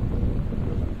 shit!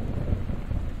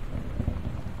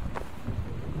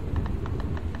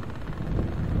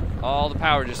 All the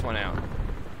power just went out.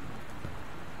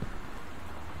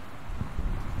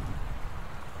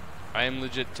 I am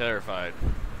legit terrified.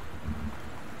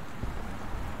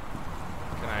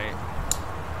 Can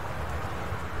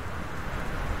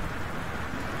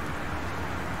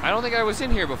I don't think I was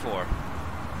in here before.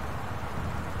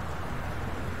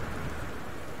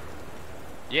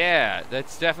 Yeah,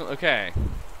 that's definitely... okay.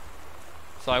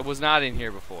 So I was not in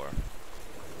here before.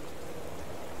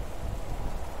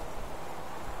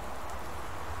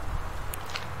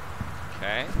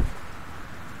 Okay.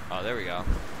 Oh, there we go.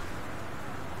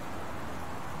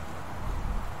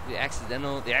 The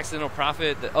accidental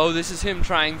prophet. Oh, this is him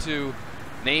trying to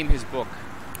name his book.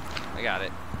 I got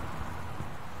it.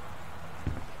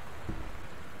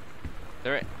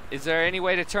 Is there any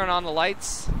way to turn on the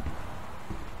lights?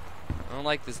 I don't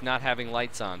like this not having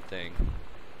lights on thing.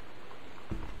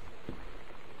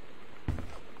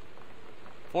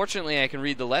 Fortunately, I can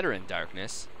read the letter in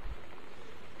darkness.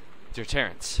 Dear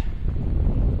Terrence,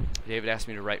 David asked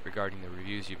me to write regarding the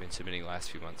reviews you've been submitting the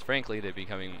last few months. Frankly, they're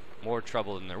becoming more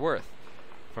trouble than they're worth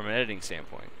from an editing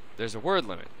standpoint. There's a word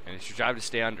limit, and it's your job to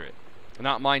stay under it, and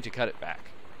not mine to cut it back.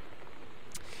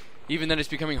 Even then, it's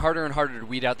becoming harder and harder to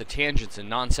weed out the tangents and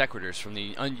non sequiturs from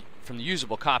the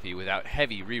usable copy without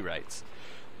heavy rewrites.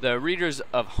 The readers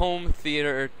of Home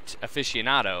Theater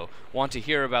Aficionado want to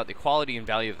hear about the quality and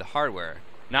value of the hardware,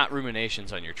 not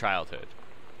ruminations on your childhood.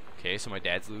 Okay, so my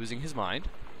dad's losing his mind.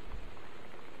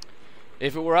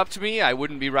 If it were up to me, I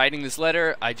wouldn't be writing this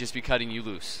letter, I'd just be cutting you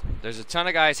loose. There's a ton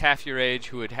of guys half your age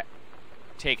who would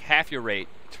take half your rate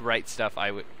to write stuff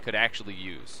I could actually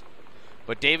use.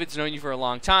 But David's known you for a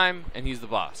long time, and he's the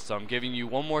boss, so I'm giving you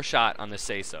one more shot on this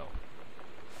say-so.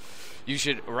 You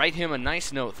should write him a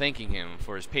nice note thanking him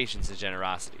for his patience and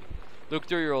generosity. Look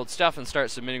through your old stuff and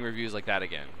start submitting reviews like that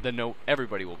again. Then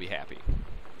everybody will be happy.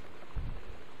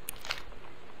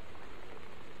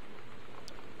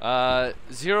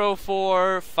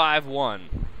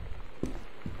 0451.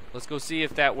 Let's go see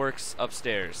if that works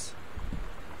upstairs.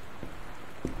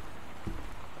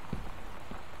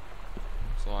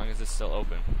 So long as it's still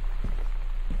open.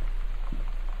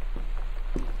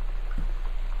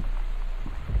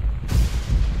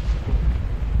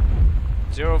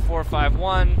 Zero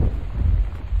 0451.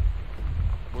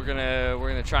 We're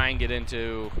gonna try and get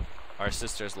into our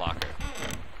sister's locker.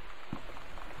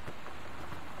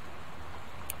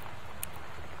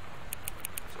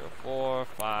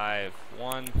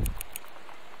 0451.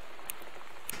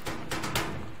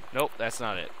 Nope, that's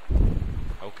not it.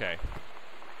 Okay.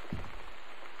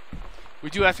 We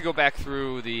do have to go back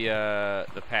through the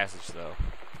passage, though.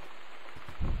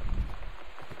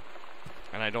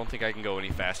 And I don't think I can go any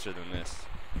faster than this.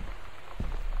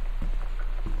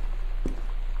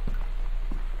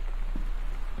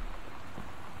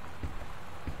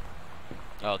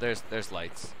 Oh, there's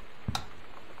lights.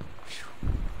 Whew.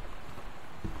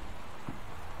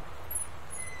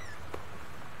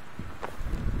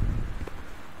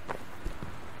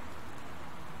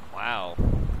 Wow.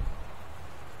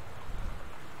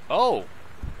 Oh.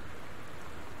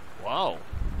 Wow.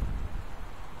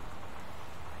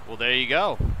 Well, there you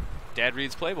go. Dad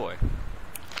reads Playboy.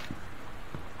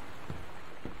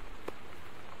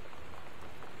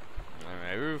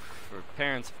 Alright, roof for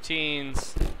parents of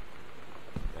teens.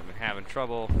 They've been having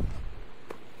trouble.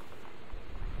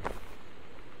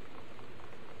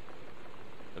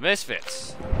 The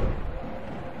Misfits.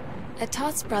 At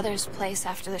Todd's brother's place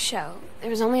after the show, there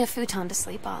was only a futon to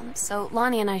sleep on, so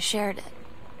Lonnie and I shared it.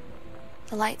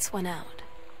 The lights went out.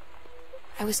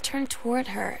 I was turned toward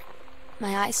her,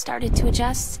 My eyes started to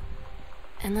adjust,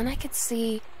 and then I could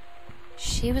see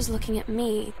she was looking at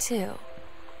me, too.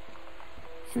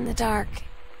 In the dark,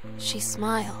 she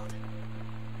smiled.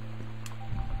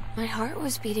 My heart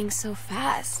was beating so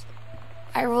fast.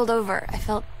 I rolled over. I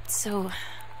felt so,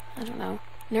 I don't know,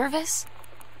 nervous.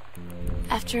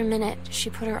 After a minute, she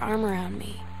put her arm around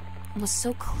me and was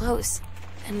so close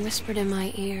and whispered in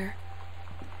my ear,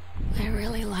 "I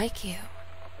really like you."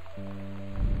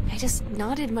 I just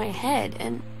nodded my head,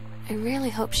 and I really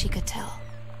hope she could tell.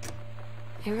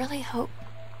 I really hope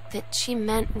that she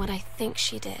meant what I think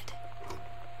she did.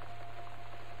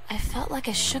 I felt like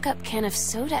a shook-up can of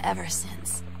soda ever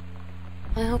since.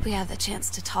 I hope we have the chance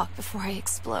to talk before I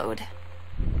explode.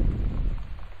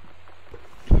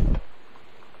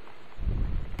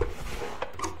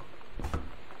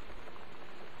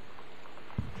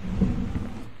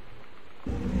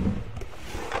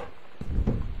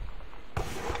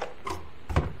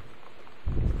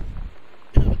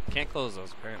 Can't close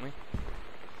those, apparently.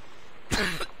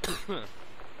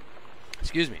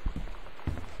 Excuse me.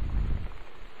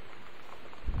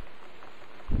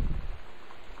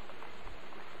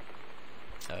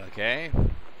 Okay.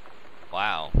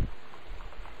 Wow.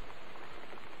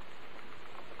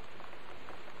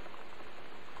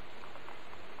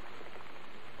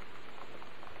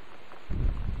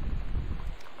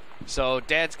 So,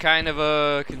 Dad's kind of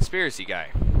a conspiracy guy.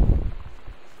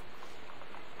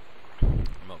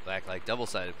 Back like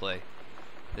double-sided play.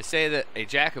 They say that a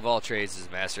jack of all trades is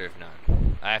a master of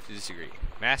none. I have to disagree.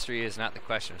 Mastery is not the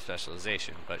question of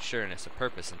specialization, but sureness of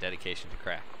purpose and dedication to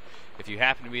craft. If you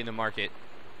happen to be in the market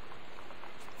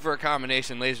for a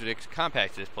combination Laserdisc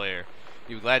compact disc player,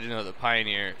 you'll be glad to know that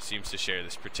Pioneer seems to share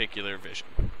this particular vision.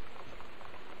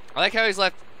 I like how he's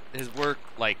left his work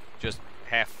like just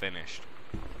half finished.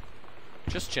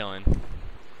 Just chilling.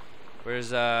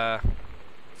 Where's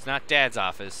it's not Dad's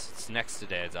office, it's next to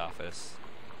Dad's office.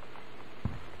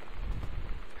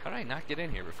 How did I not get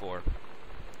in here before?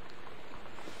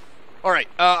 Alright,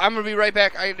 I'm going to be right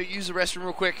back. I got to use the restroom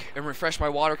real quick and refresh my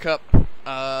water cup.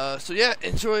 So yeah,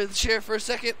 enjoy the chair for a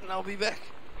second and I'll be back.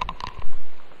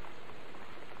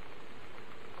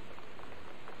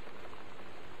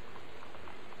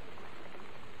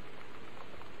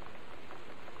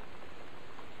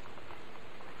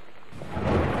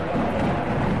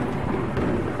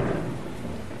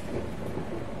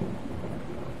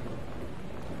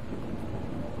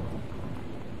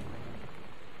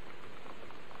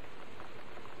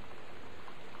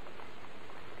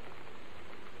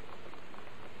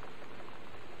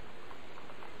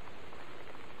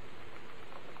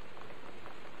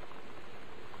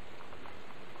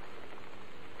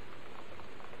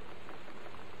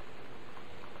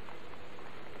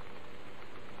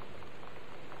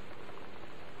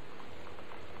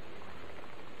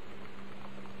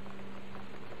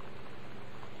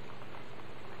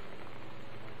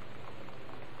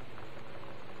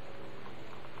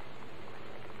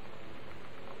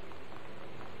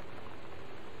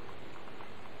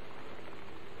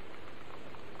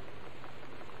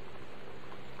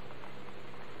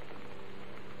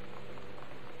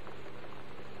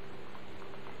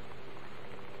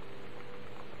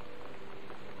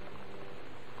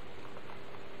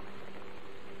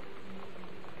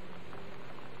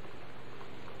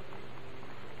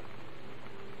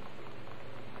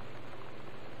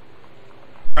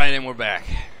 Right, and we're back.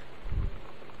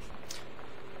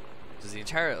 Does the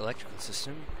entire electrical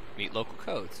system meet local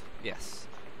codes? Yes.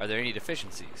 Are there any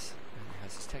deficiencies? The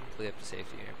house is technically up to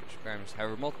safety average requirements.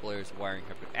 However, multiple layers of wiring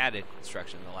have been added to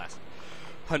construction in the last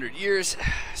 100 years.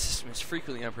 The system is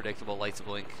frequently unpredictable. Lights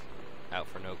blink out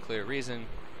for no clear reason.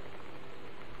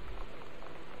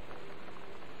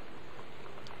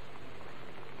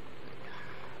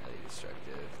 Highly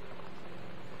destructive.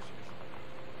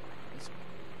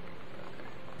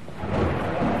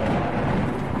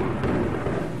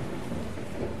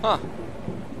 Huh.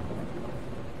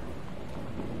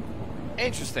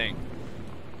 Interesting.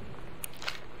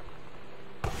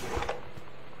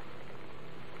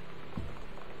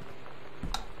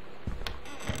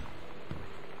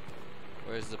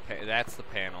 Where's the that's the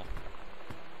panel.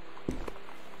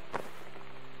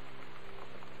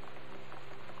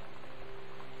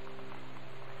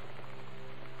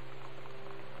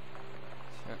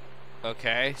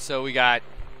 Okay, so we got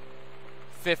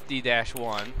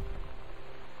 50-1.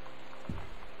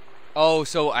 Oh,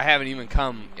 so I haven't even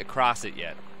come across it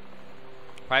yet.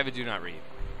 Private do not read.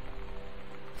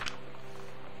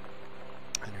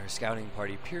 And her scouting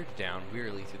party peered down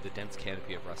wearily through the dense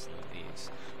canopy of rustling leaves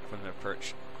from their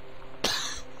perch.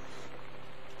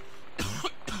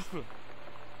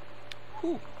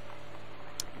 Whew.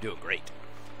 Doing great.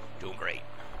 Doing great.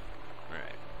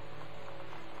 Alright.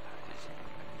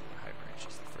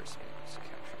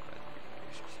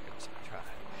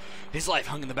 His life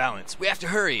hung in the balance. We have to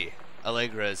hurry.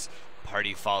 Allegra's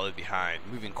party followed behind,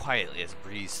 moving quietly as it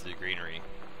breezed through the greenery.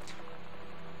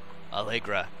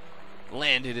 Allegra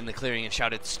landed in the clearing and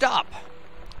shouted, "Stop!"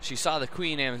 She saw the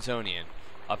Queen Amazonian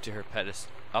up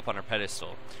on her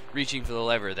pedestal, reaching for the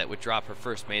lever that would drop her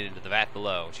first mate into the vat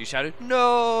below. She shouted,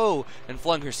 "No!" and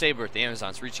flung her saber at the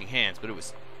Amazon's reaching hands, but it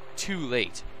was too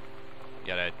late. You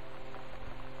gotta...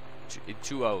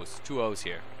 Two O's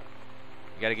here.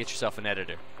 You gotta get yourself an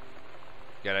editor.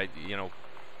 You gotta, you know,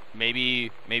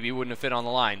 maybe it wouldn't have fit on the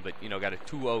line, but, you know, got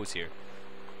 2 O's here.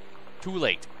 Too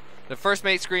late. The first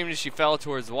mate screamed as she fell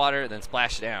towards the water, then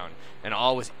splashed down, and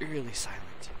all was eerily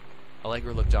silent.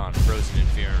 Allegra looked on, frozen in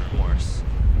fear and remorse.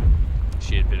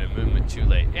 She had been a moment too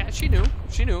late. Yeah, she knew.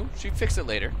 She'd fix it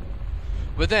later.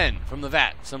 But then, from the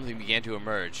vat, something began to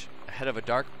emerge. A head of a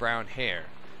dark brown hair,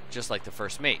 just like the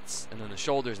first mate's, and then the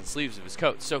shoulders and sleeves of his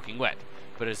coat soaking wet.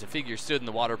 But as the figure stood and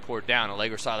the water poured down,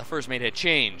 Allegra saw the first mate had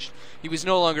changed. He was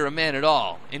no longer a man at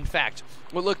all. In fact,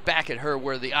 what looked back at her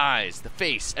were the eyes, the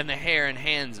face, and the hair and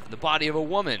hands of the body of a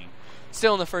woman.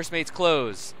 Still in the first mate's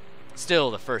clothes. Still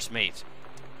the first mate.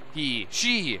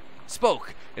 She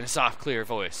spoke in a soft, clear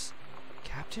voice.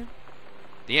 "Captain?"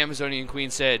 The Amazonian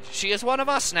queen said, "She is one of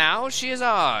us now. She is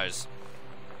ours."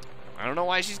 I don't know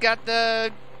why she's got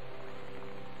the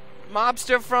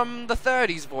mobster from the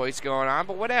 30s voice going on,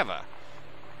 but whatever.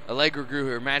 Allegra drew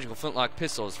her magical flintlock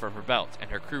pistols from her belt,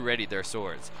 and her crew readied their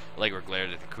swords. Allegra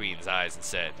glared at the queen's eyes and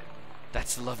said,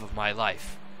 "That's the love of my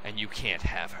life, and you can't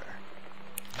have her."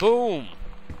 Boom!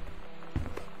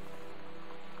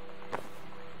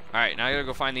 Alright, now I gotta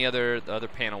go find the other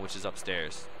panel, which is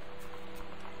upstairs.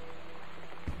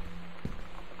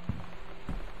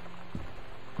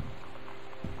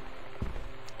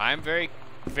 I'm very,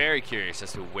 very curious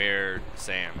as to where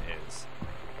Sam is.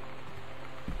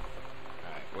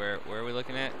 Alright, where are we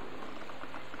looking at?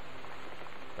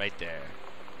 Right there.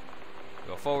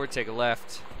 Go forward, take a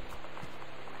left.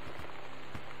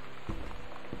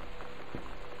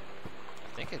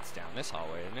 I think it's down this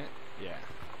hallway, isn't it? Yeah.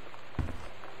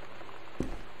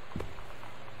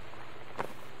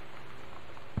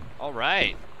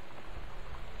 Alright.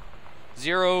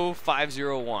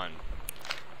 0501.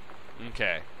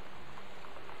 Okay.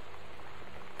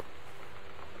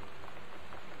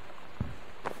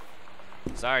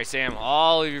 Sorry, Sam.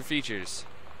 All of your features.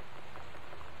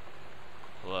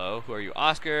 Hello, who are you?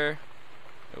 Oscar,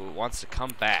 who wants to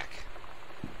come back.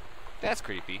 That's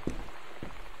creepy.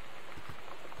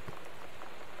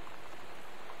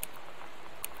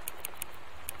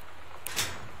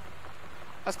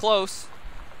 That's close.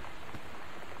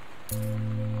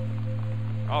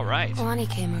 All right. Lonnie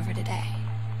came over today.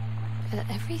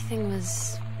 Everything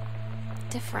was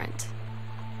different.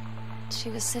 She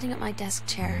was sitting at my desk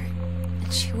chair,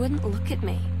 and she wouldn't look at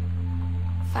me.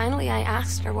 Finally, I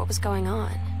asked her what was going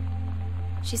on.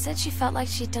 She said she felt like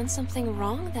she'd done something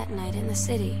wrong that night in the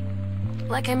city.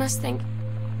 Like I must think...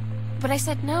 But I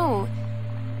said no.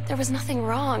 There was nothing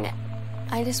wrong.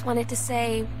 I just wanted to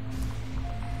say...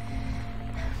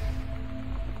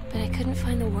 But I couldn't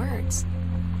find the words.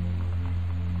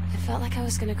 I felt like I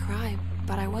was gonna cry,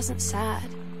 but I wasn't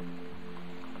sad.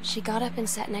 She got up and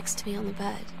sat next to me on the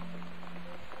bed.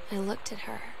 I looked at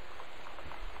her.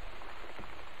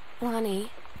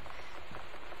 Lonnie,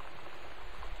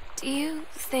 do you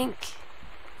think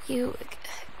you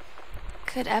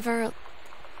could ever...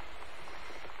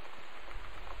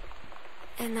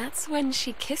 And that's when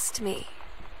she kissed me.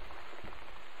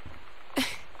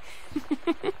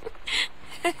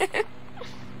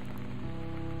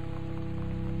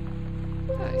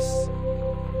 Nice.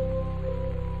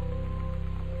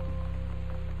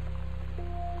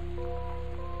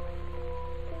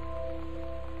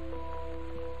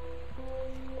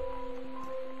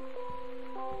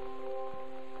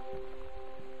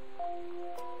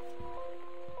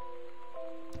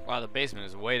 Wow, the basement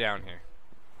is way down here.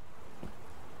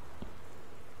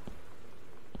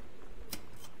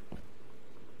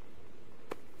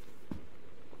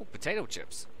 Oh, potato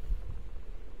chips.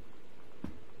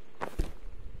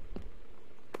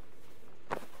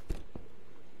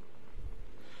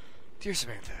 Dear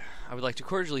Samantha, I would like to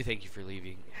cordially thank you for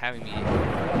having me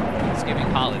Thanksgiving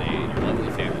holiday in your lovely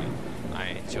family. I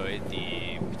enjoyed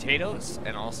the potatoes,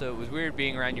 and also it was weird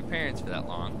being around your parents for that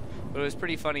long, but it was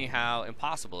pretty funny how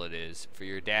impossible it is for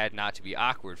your dad not to be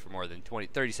awkward for more than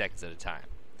 30 seconds at a time.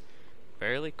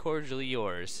 Fairly cordially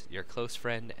yours, your close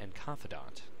friend and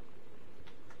confidant.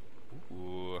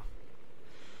 Ooh.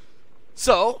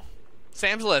 So,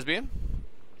 Sam's a lesbian.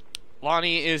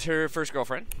 Lonnie is her first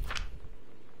girlfriend.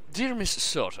 Dear Miss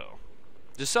Soto.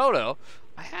 DeSoto?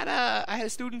 I had a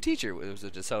student teacher who was a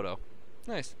DeSoto.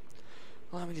 Nice.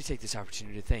 Allow me to take this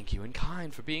opportunity to thank you in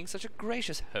kind for being such a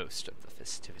gracious host of the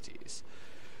festivities.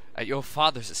 At your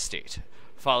father's estate,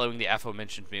 following the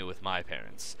aforementioned meal with my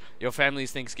parents, your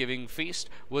family's Thanksgiving feast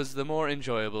was the more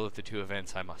enjoyable of the two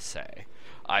events, I must say.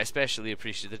 I especially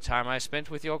appreciate the time I spent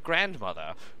with your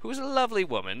grandmother, who is a lovely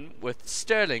woman with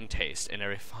sterling taste and a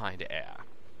refined air.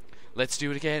 Let's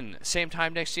do it again, same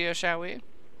time next year, shall we?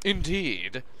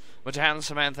 Indeed. Madame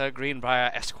Samantha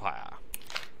Greenbrier, Esquire.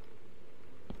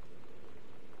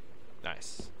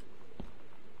 Nice.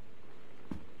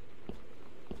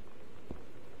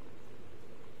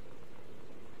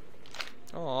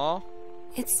 Aww.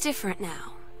 It's different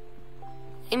now.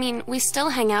 I mean, we still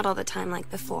hang out all the time like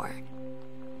before.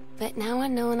 But now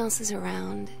when no one else is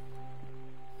around...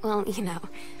 Well, you know.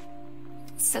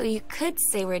 So you could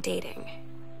say we're dating.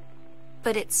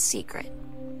 But it's secret.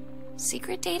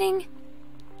 Secret dating?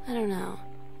 I don't know.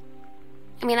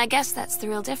 I mean, I guess that's the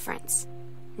real difference.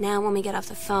 Now when we get off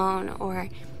the phone, or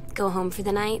go home for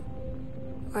the night,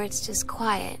 or it's just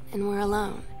quiet and we're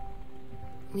alone,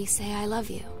 we say I love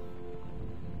you.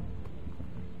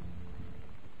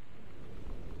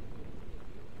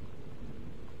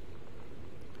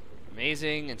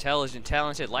 Amazing, intelligent,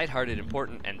 talented, lighthearted,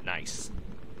 important, and nice.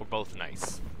 We're both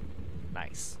nice.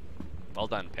 Nice. Well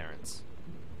done, parents.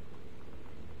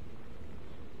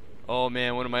 Oh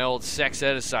man, one of my old sex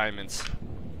ed assignments.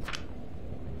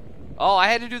 Oh, I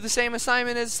had to do the same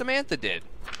assignment as Samantha did.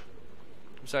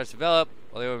 Starts to develop,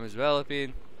 while the ovum is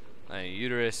developing. My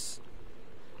uterus.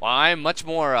 Well, I'm much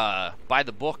more by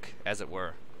the book, as it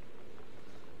were.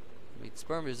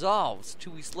 Sperm dissolves 2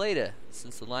 weeks later.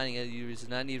 Since the lining of the uterus is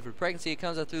not needed for pregnancy, it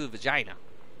comes out through the vagina.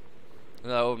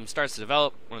 When the ovum starts to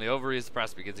develop, one of the ovaries, the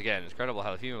process begins again. It's incredible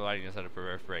how the human body knows how to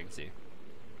prepare for pregnancy.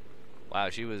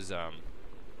 Wow, she was,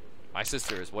 my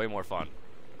sister is way more fun.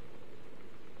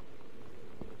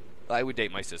 I would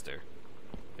date my sister.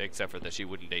 Except for that she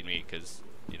wouldn't date me, because,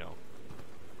 you know,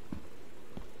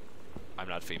 I'm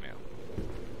not female.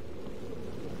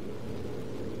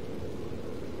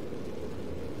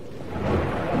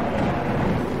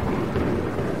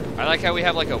 I like how we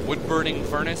have like a wood-burning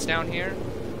furnace down here.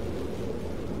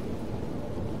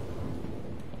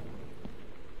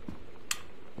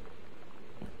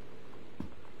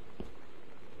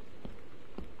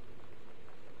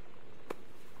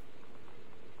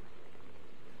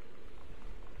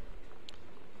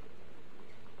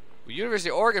 University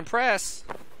of Oregon Press.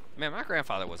 Man, my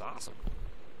grandfather was awesome.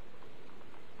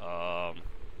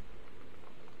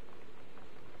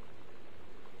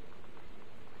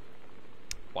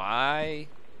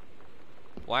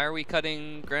 Why are we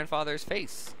cutting grandfather's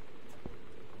face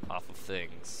off of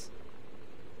things?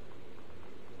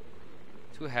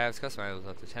 2 halves, customizable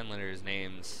up to 10 letters,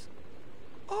 names.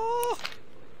 Oh!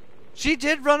 She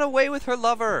did run away with her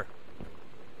lover!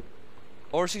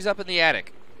 Or she's up in the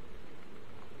attic.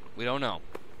 We don't know.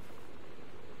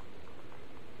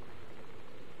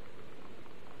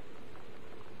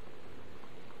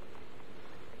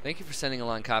 Thank you for sending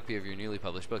along a copy of your newly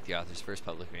published book. The author's first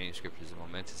public manuscript is a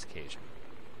momentous occasion.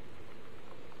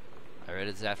 I read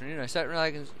it this afternoon. I started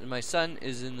realizing my son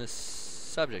is in the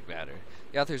subject matter.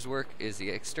 The author's work is the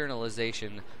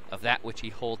externalization of that which he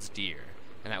holds dear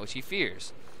and that which he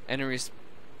fears. And in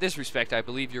this respect, I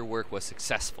believe your work was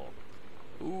successful.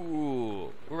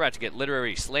 Ooh, we're about to get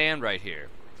literary slammed right here.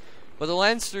 But the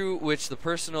lens through which the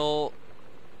personal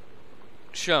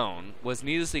shown was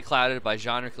needlessly clouded by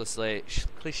genre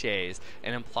cliches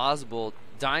and implausible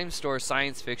dime store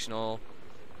science fictional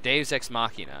Deus Ex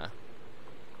Machina.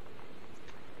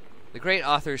 The great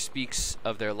author speaks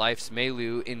of their life's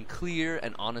milieu in clear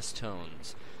and honest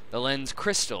tones, the lens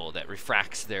crystal that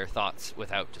refracts their thoughts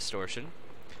without distortion.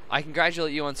 I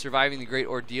congratulate you on surviving the great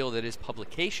ordeal that is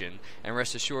publication, and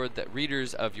rest assured that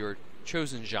readers of your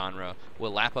chosen genre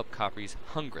will lap up copies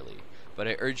hungrily, but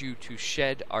I urge you to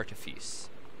shed artifice.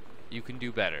 You can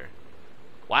do better.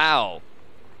 Wow.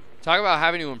 Talk about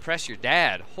having to impress your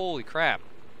dad. Holy crap.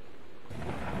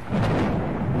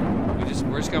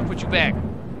 We're just gonna put you back.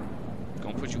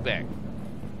 Gonna put you back.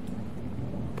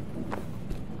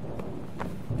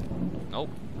 Nope.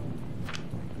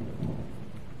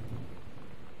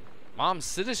 Mom's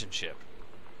citizenship.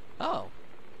 Oh.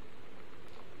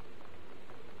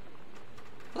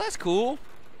 Well, that's cool.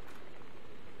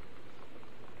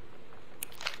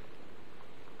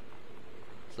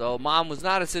 So, Mom was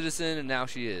not a citizen, and now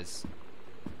she is.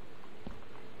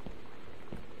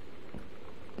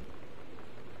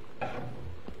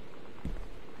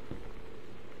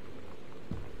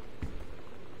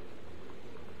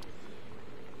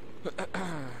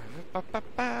 Oh.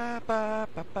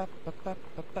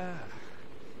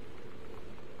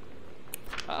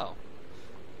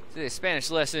 Today's Spanish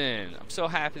lesson. I'm so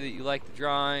happy that you like the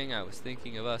drawing. I was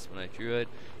thinking of us when I drew it,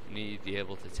 and you'd be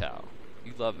able to tell.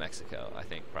 You love Mexico, I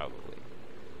think, probably.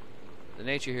 The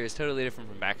nature here is totally different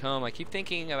from back home. I keep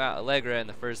thinking about Allegra and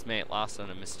the first mate lost on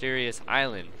a mysterious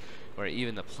island where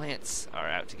even the plants are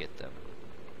out to get them.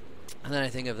 And then I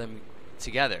think of them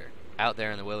together, out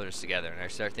there in the wilderness together, and I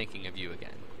start thinking of you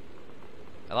again.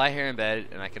 I lie here in bed,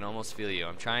 and I can almost feel you.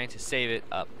 I'm trying to save it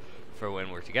up for when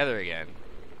we're together again.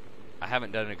 I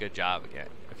haven't done a good job again,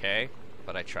 okay?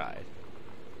 But I tried.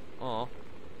 Aw.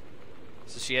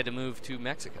 So she had to move to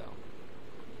Mexico.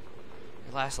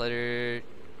 Your last letter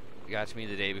got to me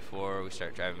the day before we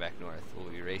start driving back north. We'll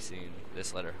be racing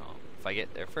this letter home. If I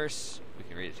get there first, we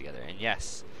can read it together. And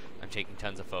yes, I'm taking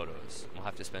tons of photos. We'll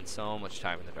have to spend so much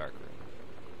time in the dark room.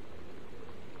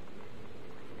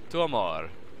 Tu amor.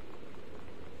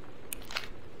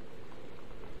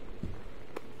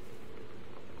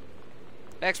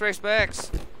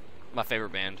 X-Ray-Specs. My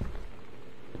favorite band.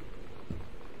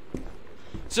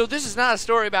 So this is not a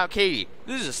story about Katie.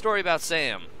 This is a story about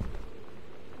Sam.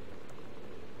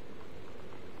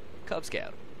 Cub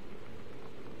Scout.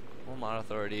 Wilmot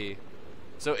Authority.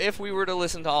 So if we were to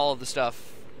listen to all of the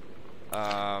stuff,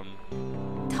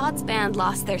 Todd's band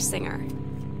lost their singer.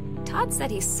 Todd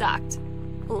said he sucked.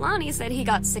 Lonnie said he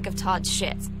got sick of Todd's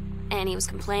shit, and he was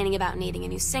complaining about needing a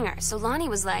new singer. So Lonnie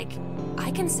was like, I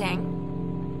can sing.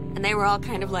 And they were all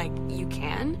kind of like, you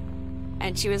can?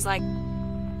 And she was like,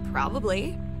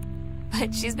 probably.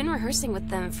 But she's been rehearsing with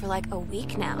them for like a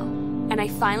week now. And I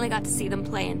finally got to see them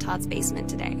play in Todd's basement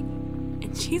today.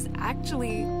 And she's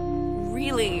actually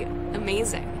really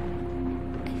amazing.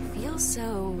 I feel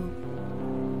so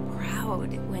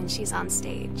proud when she's on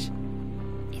stage.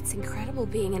 It's incredible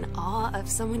being in awe of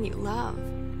someone you love.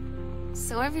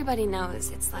 So everybody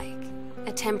knows it's like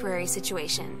a temporary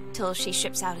situation till she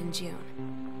ships out in June.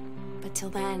 But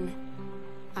till then,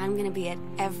 I'm gonna be at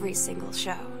every single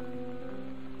show.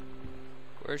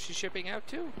 where is she shipping out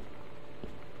to?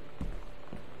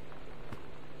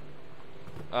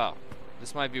 Oh,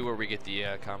 this might be where we get the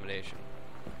accommodation.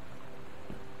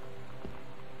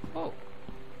 Oh.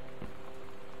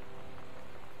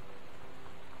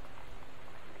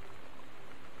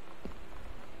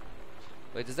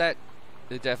 Wait, does that...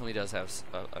 It definitely does have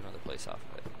another place off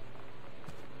of it.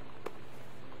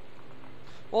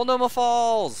 Multnomah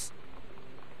Falls!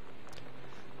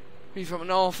 I'm from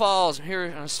Multnomah Falls. I'm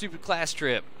here on a stupid class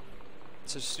trip.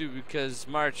 It's so stupid because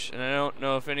March, and I don't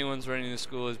know if anyone's running the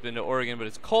school has been to Oregon, but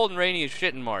it's cold and rainy as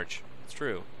shit in March. It's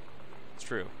true. It's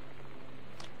true.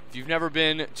 If you've never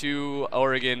been to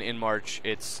Oregon in March,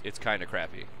 it's kind of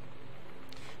crappy.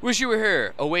 Wish you were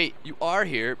here. Oh wait, you are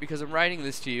here because I'm writing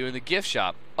this to you in the gift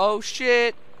shop. Oh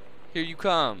shit! Here you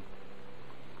come.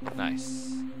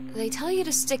 Nice. They tell you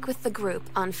to stick with the group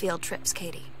on field trips,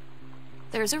 Katie.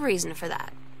 There's a reason for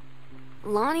that.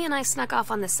 Lonnie and I snuck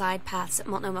off on the side paths at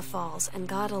Multnomah Falls and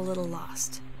got a little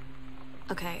lost.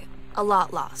 Okay, a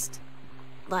lot lost.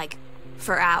 Like,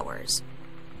 for hours.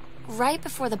 Right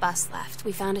before the bus left,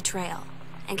 we found a trail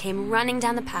and came running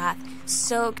down the path,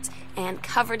 soaked and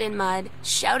covered in mud,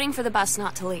 shouting for the bus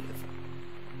not to leave.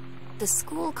 The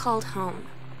school called home.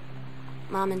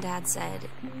 Mom and Dad said,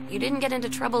 "You didn't get into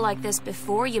trouble like this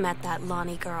before you met that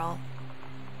Lonnie girl."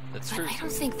 That's But true. I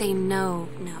don't think they know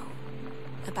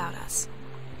about us.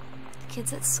 The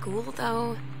kids at school,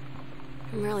 though,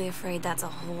 I'm really afraid that's a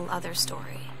whole other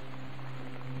story.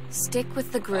 Stick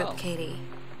with the group, Oh. Katie.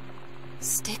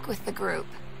 Stick with the group.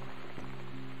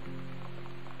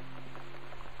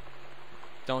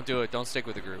 Don't do it. Don't stick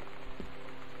with the group.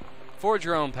 Forge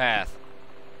your own path.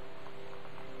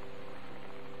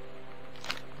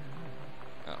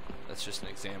 Oh, that's just an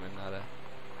examine, not a...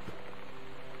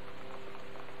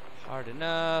 Hard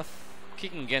enough.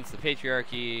 Kicking against the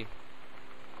patriarchy.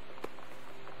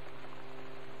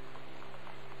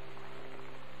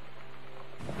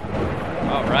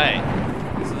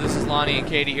 Alright. So this is Lonnie and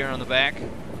Katie here on the back.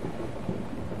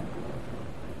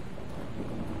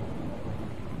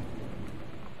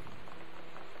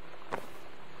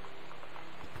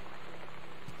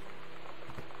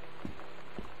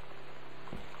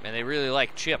 Man, they really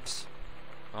like chips.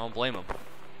 I don't blame them.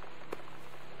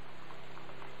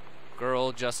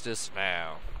 Girl justice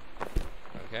now.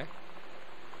 Okay.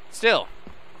 Still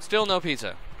no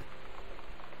pizza.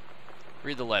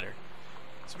 Read the letter.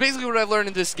 So basically what I've learned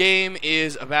in this game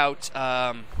is about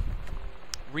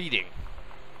reading.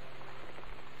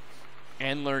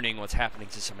 And learning what's happening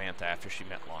to Samantha after she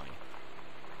met Lonnie.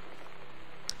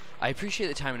 I appreciate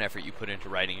the time and effort you put into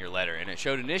writing your letter, and it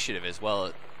showed initiative as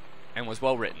well and was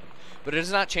well written, but it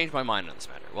does not change my mind on this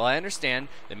matter. While I understand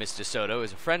that Miss DeSoto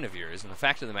is a friend of yours, and the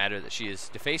fact of the matter that she has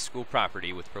defaced school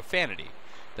property with profanity,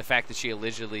 the fact that she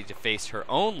allegedly defaced her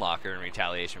own locker in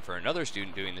retaliation for another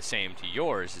student doing the same to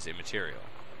yours is immaterial.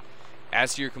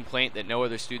 As to your complaint that no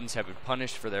other students have been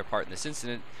punished for their part in this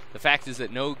incident, the fact is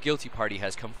that no guilty party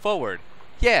has come forward.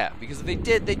 Yeah, because if they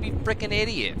did, they'd be frickin'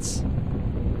 idiots.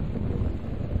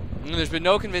 And there's been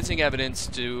no convincing evidence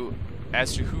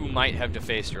as to who might have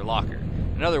defaced your locker.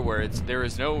 In other words, there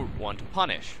is no one to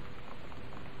punish.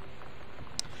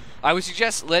 I would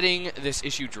suggest letting this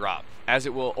issue drop, as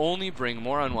it will only bring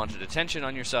more unwanted attention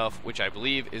on yourself, which I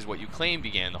believe is what you claim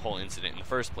began the whole incident in the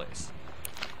first place.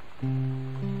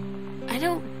 I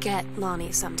don't get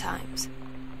Lonnie sometimes.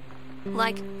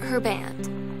 Like, her band,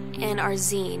 and our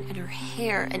zine, and her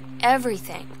hair, and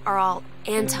everything are all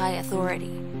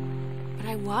anti-authority. But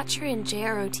I watch her in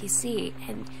JROTC,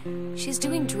 and she's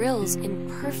doing drills in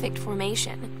perfect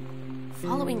formation,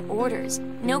 following orders,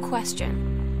 no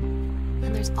question.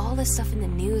 And there's all this stuff in the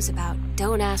news about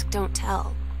don't ask, don't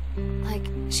tell. Like,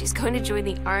 she's going to join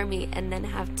the army and then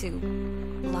have to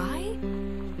lie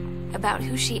about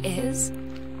who she is.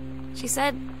 She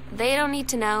said they don't need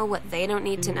to know what they don't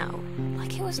need to know.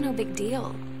 Like it was no big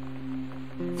deal.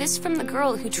 This from the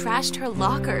girl who trashed her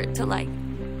locker to, like,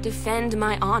 defend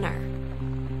my honor.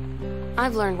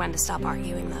 I've learned when to stop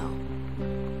arguing,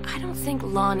 though. I don't think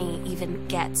Lonnie even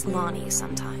gets Lonnie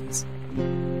sometimes.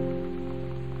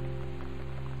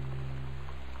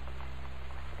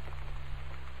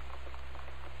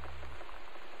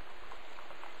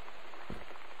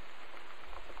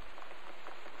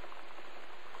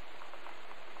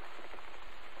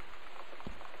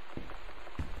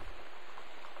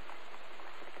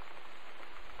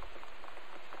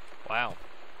 Wow.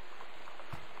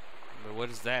 But what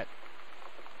is that?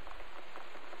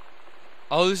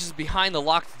 Oh, this is behind the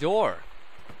locked door.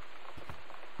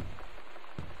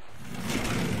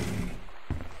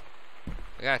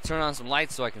 I gotta turn on some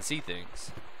lights so I can see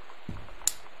things.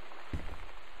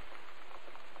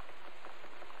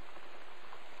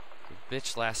 The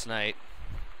bitch last night.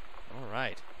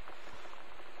 Alright.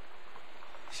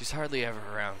 She's hardly ever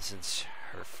around since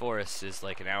her forest is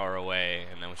like an hour away,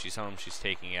 and then when she's home she's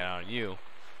taking it out on you.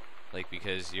 Like,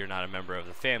 because you're not a member of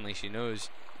the family, she knows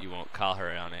you won't call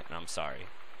her on it, and I'm sorry.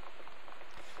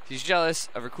 She's jealous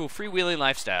of her cool freewheeling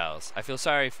lifestyles. I feel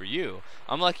sorry for you.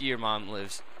 I'm lucky my mom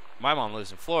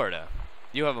lives in Florida.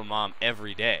 You have a mom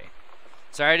every day.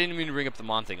 Sorry, I didn't mean to bring up the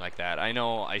mom thing like that. I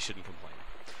know I shouldn't complain.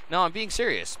 No, I'm being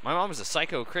serious. My mom is a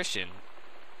psycho Christian,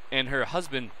 and her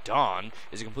husband, Don,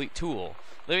 is a complete tool.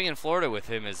 Living in Florida with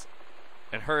him is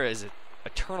an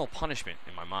eternal punishment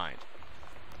in my mind.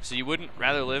 So you wouldn't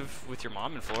rather live with your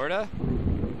mom in Florida?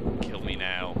 Kill me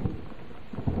now.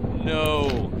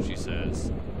 No, she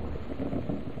says.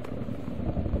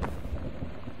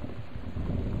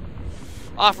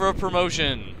 Offer a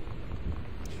promotion.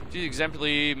 Due to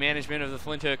exemplary management of the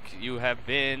Flint Hook, you have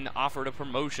been offered a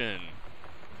promotion.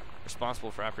 Responsible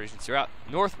for operations throughout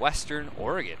northwestern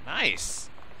Oregon.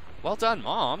 Nice. Well done,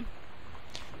 Mom.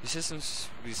 The systems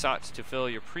we sought to fill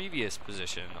your previous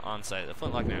position on site at the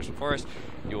Flintlock National Forest.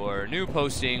 Your new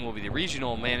posting will be the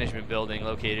regional management building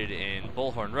located in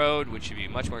Bullhorn Road, which should be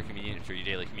much more convenient for your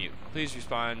daily commute. Please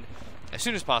respond as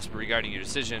soon as possible regarding your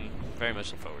decision. Very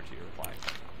much look forward to your reply.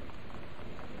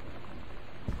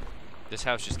 This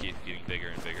house just keeps getting bigger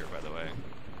and bigger, by the way.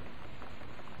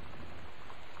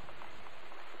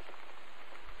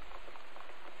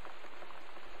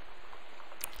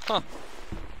 Huh.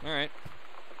 Alright.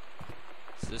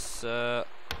 Is this,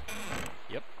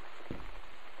 yep.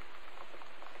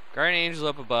 Guardian angel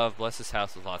up above, bless this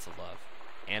house with lots of love.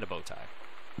 And a bow tie.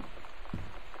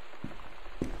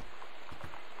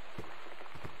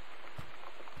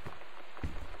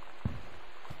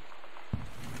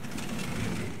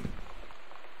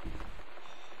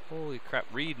 Holy crap,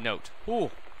 read note. Ooh.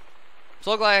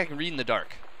 So glad I can read in the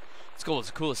dark. School was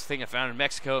the coolest thing I found in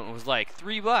Mexico, and it was like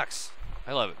 $3.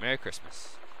 I love it. Merry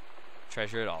Christmas.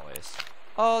 Treasure it always.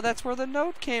 Oh, that's where the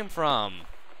note came from.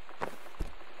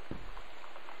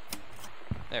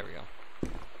 There we go.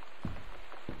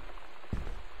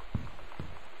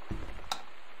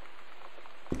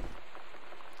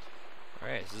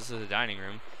 Alright, so this is the dining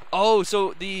room. Oh,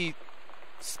 so the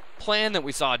plan that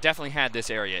we saw definitely had this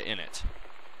area in it.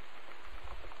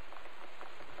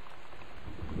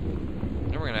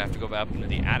 Then we're going to have to go up into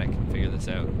the attic and figure this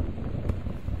out.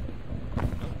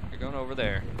 Oh, you're going over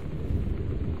there.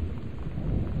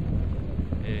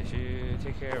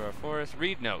 Take care of our forest.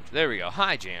 Read note. There we go.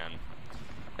 Hi, Jan.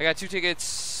 I got 2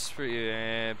 tickets for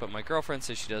you, but my girlfriend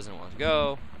says she doesn't want to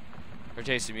go. Her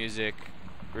taste in music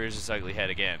rears its ugly head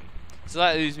again. So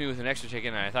that leaves me with an extra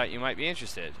ticket, and I thought you might be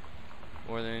interested.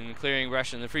 More than clearing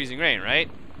brush in the freezing rain, right?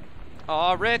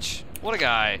 Aw, Rich! What a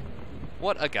guy.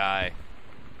 What a guy.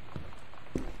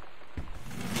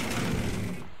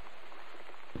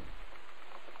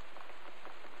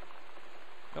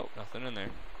 Oh, nothing in there.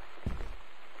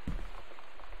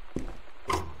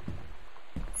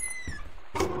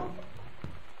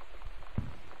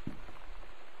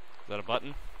 Is that a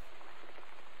button?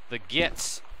 The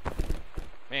Gits.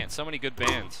 Man, so many good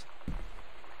bands.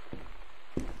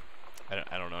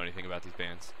 I don't know anything about these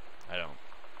bands. I don't.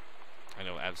 I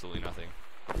know absolutely nothing.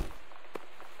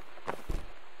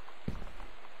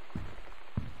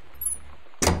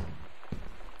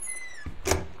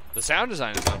 The sound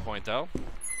design is on point, though.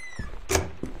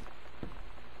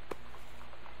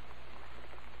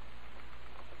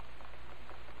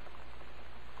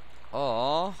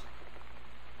 Aww.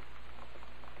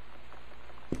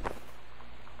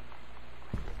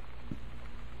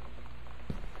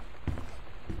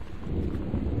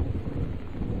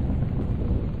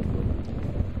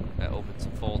 That opens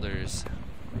some folders.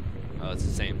 Oh, it's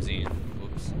the same zine.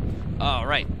 Oops. All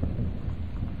right.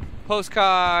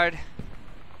 Postcard.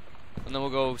 And then we'll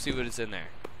go see what is in there.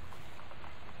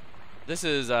 This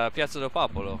is Piazza del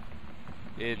Popolo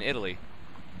in Italy,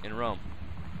 in Rome.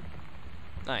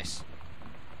 Nice.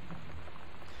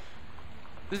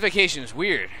 This vacation is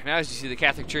weird. Now, as you see, the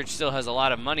Catholic Church still has a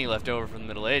lot of money left over from the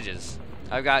Middle Ages.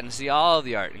 I've gotten to see all of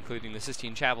the art, including the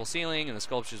Sistine Chapel ceiling and the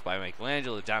sculptures by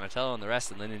Michelangelo, Donatello, and the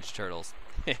rest of the Ninja Turtles.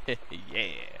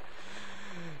 Yeah.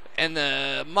 And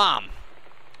the mom.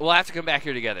 We'll have to come back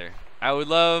here together. I would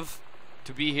love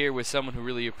to be here with someone who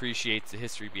really appreciates the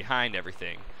history behind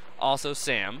everything. Also,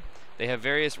 Sam. They have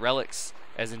various relics,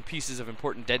 as in pieces of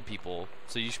important dead people,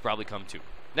 so you should probably come too.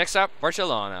 Next up,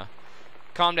 Barcelona.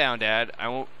 Calm down, Dad. I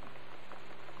won't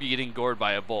be getting gored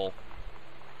by a bull.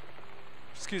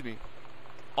 Excuse me.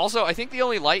 Also, I think the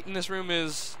only light in this room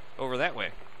is over that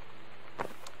way,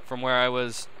 from where I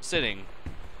was sitting.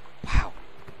 Wow.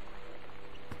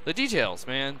 The details,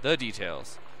 man. The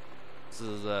details. This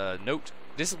is a note.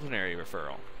 Disciplinary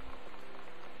referral.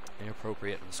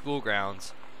 Inappropriate in the school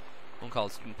grounds.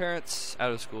 Uncalled student parents.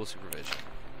 Out of school supervision.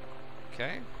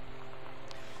 Okay.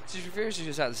 Since your fears are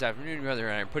just out this afternoon, your mother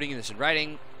and I are putting this in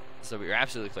writing so we are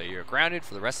absolutely clear. You're grounded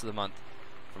for the rest of the month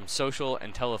from social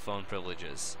and telephone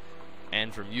privileges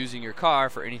and from using your car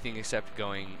for anything except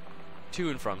going to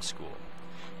and from school.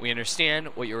 We understand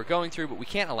what you are going through, but we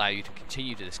can't allow you to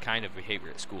continue to this kind of behavior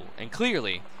at school. And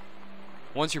clearly,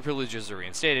 once your privileges are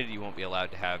reinstated, you won't be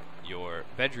allowed to have your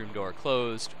bedroom door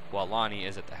closed while Lonnie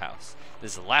is at the house.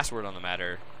 This is the last word on the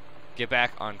matter. Get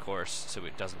back on course so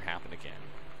it doesn't happen again.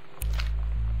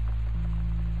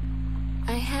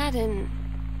 I had an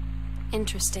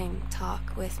interesting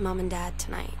talk with Mom and Dad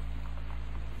tonight.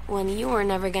 One you were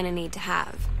never gonna need to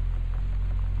have.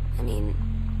 I mean,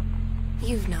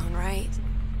 you've known, right?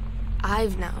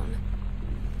 I've known.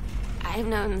 I've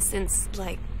known since,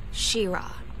 like,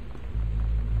 She-Ra.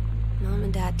 Mom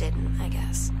and Dad didn't, I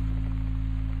guess.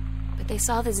 But they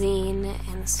saw the zine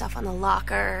and the stuff on the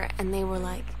locker, and they were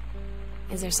like,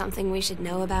 is there something we should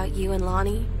know about you and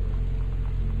Lonnie?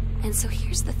 And so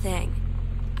here's the thing.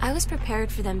 I was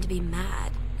prepared for them to be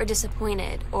mad, or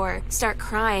disappointed, or start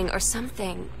crying, or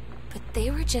something. But they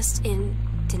were just in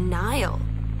denial.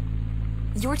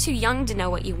 You're too young to know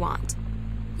what you want.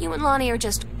 You and Lonnie are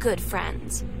just good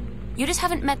friends. You just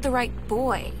haven't met the right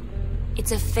boy.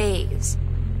 It's a phase.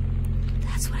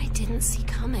 That's what I didn't see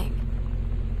coming.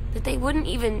 That they wouldn't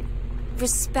even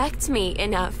respect me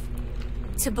enough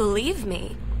to believe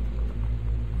me.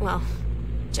 Well,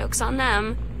 joke's on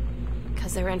them,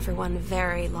 because they're in for one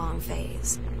very long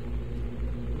phase.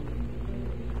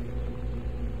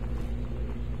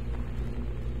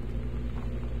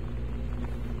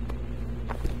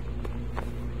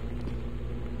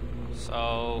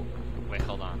 So, wait,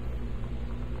 hold on.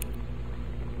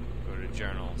 Go to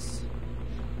journals.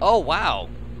 Oh, wow.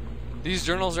 These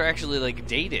journals are actually, like,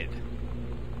 dated.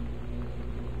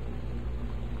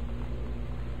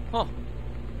 Huh.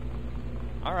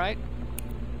 Alright.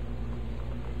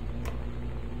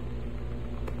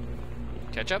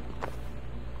 Ketchup.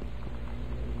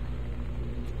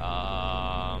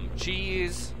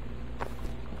 Cheese.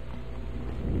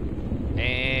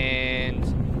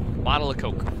 And bottle of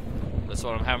Coke. That's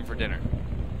what I'm having for dinner.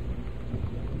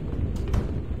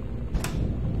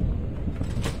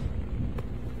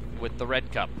 With the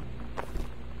red cup.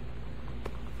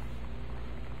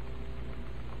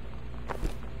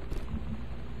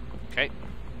 Okay.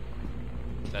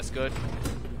 That's good.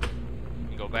 You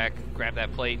can go back, grab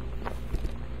that plate.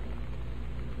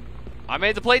 I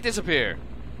made the plate disappear.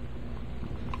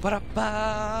 Ba-da-ba.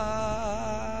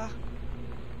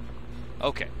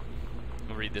 Okay,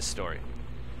 I'll read this story.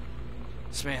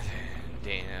 Samantha and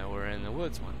Dana were in the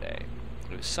woods one day.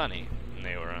 It was sunny, and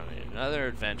they were on another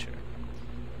adventure.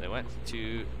 They went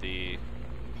to the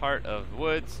part of the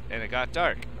woods, and it got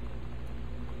dark.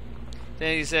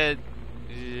 Then he said,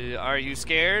 "Are you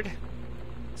scared?"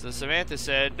 So Samantha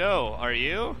said, "No, are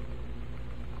you?"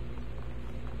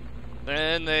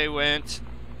 Then they went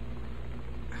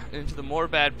into the more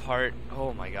bad part.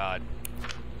 Oh my god.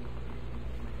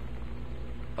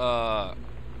 Oh,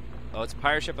 it's a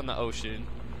pirate ship on the ocean.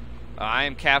 I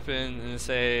am captain, and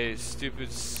say,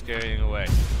 "Stupid scaring away."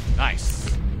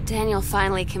 Nice. Daniel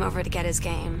finally came over to get his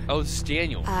game. Oh, this is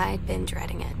Daniel. I'd been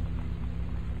dreading it.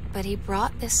 But he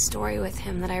brought this story with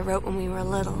him that I wrote when we were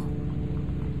little.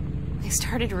 I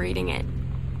started reading it,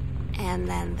 and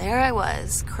then there I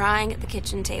was, crying at the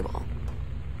kitchen table.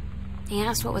 He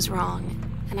asked what was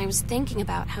wrong, and I was thinking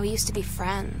about how we used to be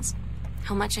friends,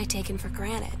 how much I'd taken for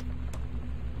granted.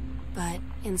 But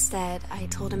instead, I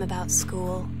told him about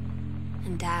school,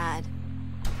 and Dad,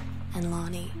 and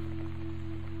Lonnie.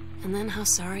 And then how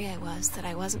sorry I was that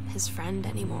I wasn't his friend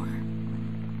anymore.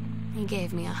 He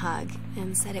gave me a hug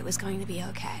and said it was going to be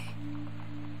okay.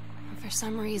 And for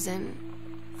some reason,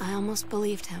 I almost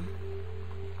believed him.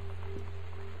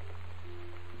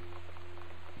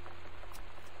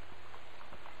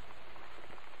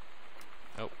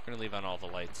 Oh, we're gonna leave on all the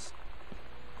lights.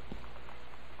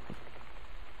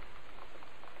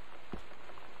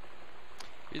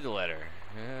 Read the letter.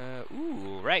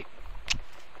 Ooh, right.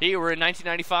 Here we're in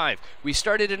 1995. We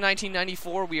started in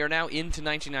 1994. We are now into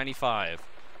 1995.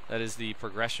 That is the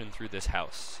progression through this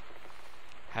house.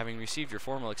 Having received your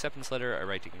formal acceptance letter, I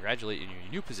write to congratulate you on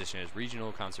your new position as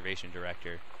Regional Conservation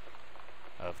Director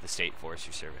of the State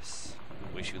Forestry Service.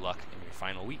 Wish you luck in your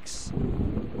final weeks.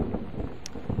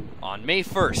 On May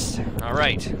 1st.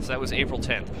 Alright, so that was April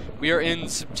 10th. We are in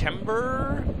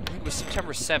September. I think it was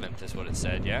September 7th is what it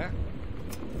said, yeah?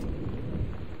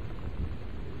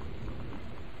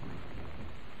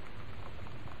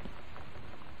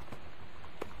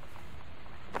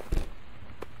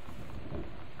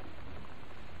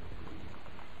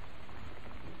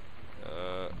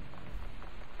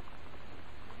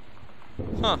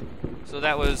 Huh. So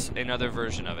that was another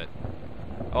version of it.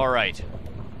 Alright.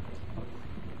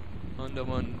 Under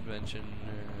one convention.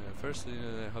 Firstly,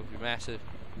 I hope you master.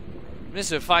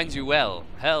 Mister finds you well.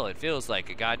 Hell, it feels like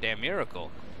a goddamn miracle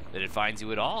that it finds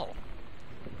you at all.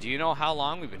 Do you know how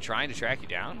long we've been trying to track you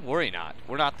down? Worry not.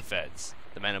 We're not the feds,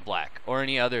 the men in black, or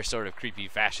any other sort of creepy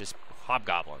fascist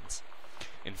hobgoblins.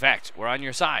 In fact, we're on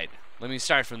your side. Let me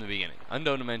start from the beginning.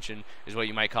 Unknown Dimension is what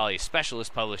you might call a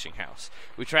specialist publishing house.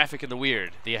 We traffic in the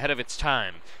weird, the ahead of its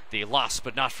time, the lost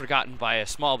but not forgotten by a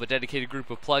small but dedicated group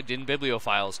of plugged-in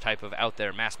bibliophiles type of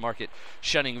out-there mass-market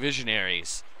shunning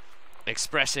visionaries,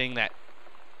 expressing that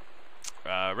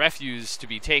refuse to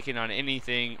be taken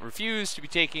anything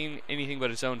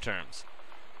but its own terms.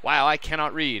 Wow, I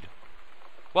cannot read.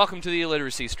 Welcome to the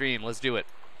illiteracy stream. Let's do it.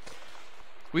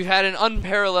 We've had an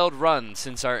unparalleled run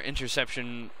since our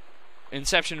inception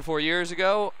 4 years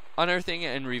ago, unearthing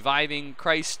and reviving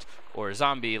Christ or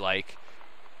zombie-like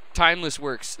timeless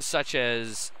works such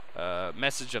as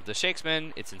Message of the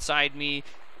Shakesman, It's Inside Me,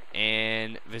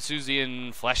 and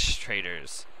Vesuvian Flesh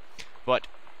Traders. But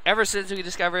ever since we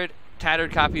discovered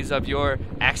tattered copies of your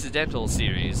Accidental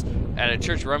series at a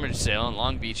church rummage sale in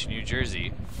Long Beach, New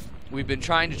Jersey, we've been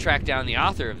trying to track down the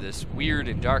author of this weird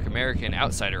and dark American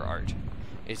outsider art.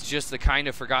 It's just the kind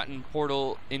of forgotten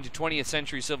portal into 20th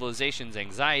century civilization's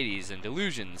anxieties and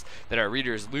delusions that our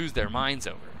readers lose their minds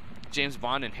over. James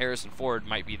Bond and Harrison Ford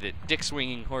might be the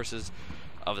dick-swinging horses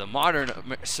of the modern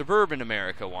suburban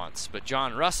America once, but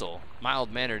John Russell,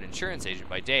 mild-mannered insurance agent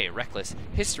by day, reckless,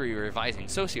 history-revising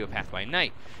sociopath by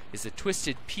night, is the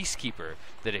twisted peacekeeper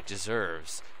that it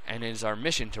deserves, and it is our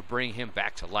mission to bring him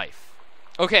back to life.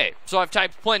 Okay, so I've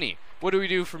typed plenty. What do we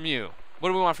do from you? What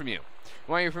do we want from you?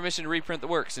 We want your permission to reprint the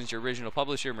work since your original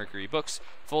publisher, Mercury Books,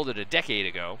 folded a decade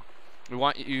ago. We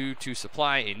want you to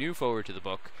supply a new forward to the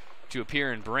book, to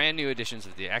appear in brand new editions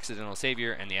of The Accidental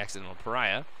Savior and The Accidental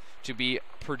Pariah, to be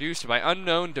produced by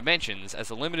Unknown Dimensions as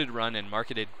a limited run and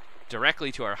marketed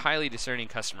directly to our highly discerning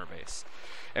customer base.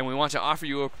 And we want to offer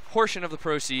you a portion of the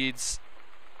proceeds.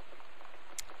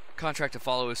 Contract to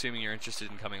follow, assuming you're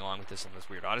interested in coming along with us on this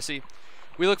weird odyssey.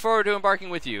 We look forward to embarking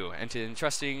with you and to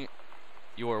entrusting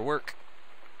your work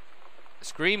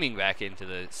screaming back into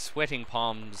the sweating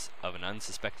palms of an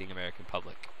unsuspecting American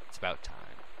public. It's about time.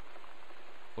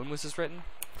 When was this written?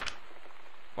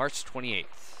 March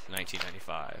 28th,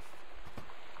 1995.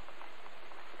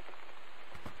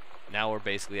 Now we're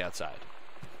basically outside.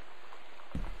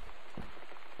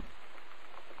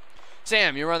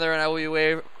 Sam, your mother and I will be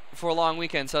away for a long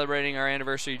weekend celebrating our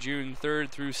anniversary June 3rd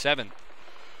through 7th.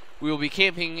 We will be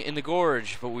camping in the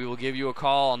gorge, but we will give you a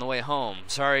call on the way home.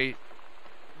 Sorry,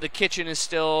 the kitchen is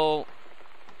still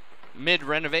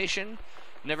mid-renovation.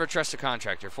 Never trust a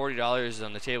contractor. $40 is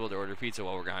on the table to order pizza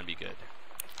while we're gone. Be good.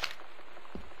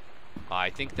 I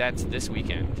think that's this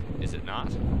weekend, is it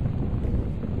not?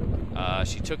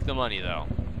 She took the money, though.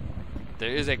 There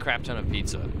is a crap ton of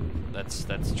pizza. That's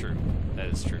true. That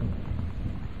is true.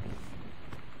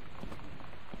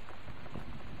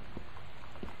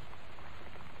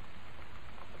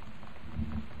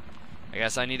 I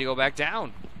guess I need to go back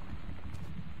down.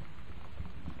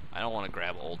 I don't want to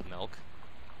grab old milk.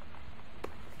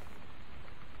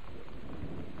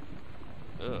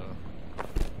 Ugh.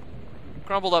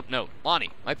 Crumbled up note.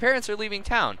 Lonnie, my parents are leaving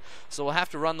town, so we'll have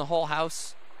to run the whole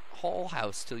house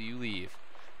till you leave.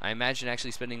 I imagine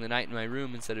actually spending the night in my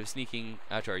room instead of sneaking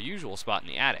out to our usual spot in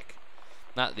the attic.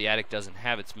 Not that the attic doesn't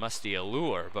have its musty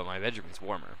allure, but my bedroom is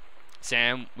warmer.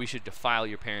 Sam, we should defile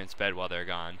your parents' bed while they're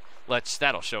gone.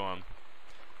 That'll show them.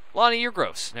 Lonnie, you're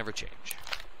gross. Never change.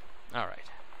 Alright.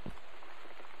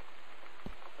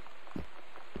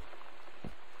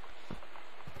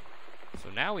 So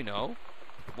now we know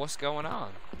what's going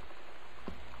on.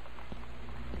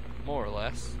 More or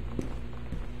less.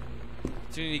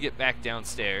 So we need to get back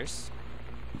downstairs.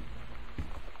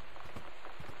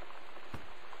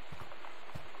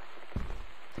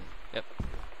 Yep.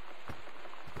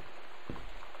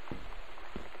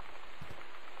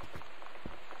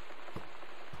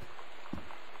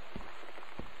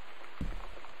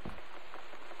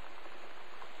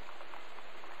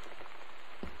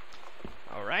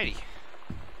 Alrighty.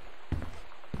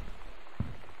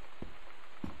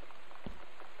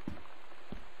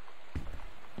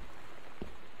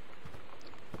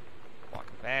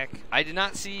 Walking back. I did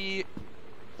not see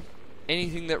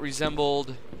anything that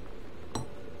resembled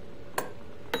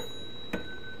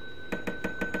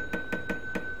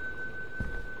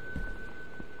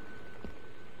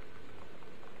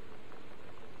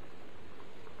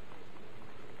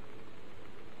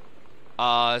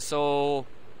so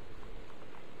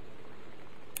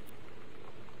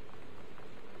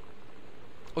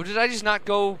oh, did I just not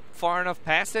go far enough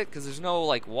past it? Because there's no,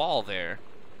 like, wall there.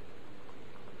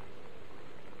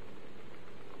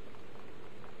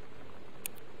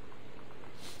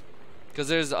 Because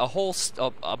there's a whole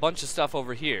a bunch of stuff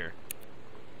over here.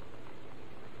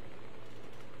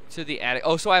 To the attic.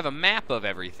 Oh, so I have a map of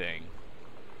everything.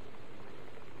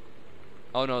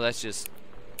 Oh, no, that's just...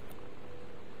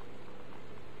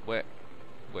 Where?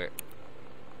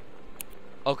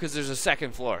 Oh, because there's a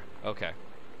second floor. Okay.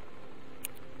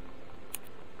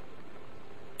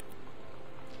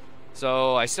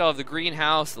 So I still have the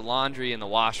greenhouse, the laundry, and the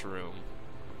washroom.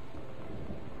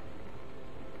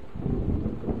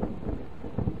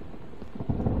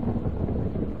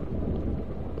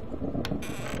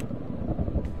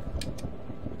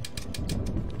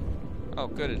 Oh,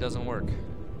 good, it doesn't work.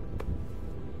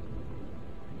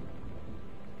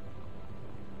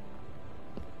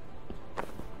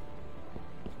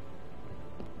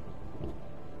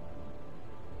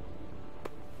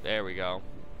 There we go.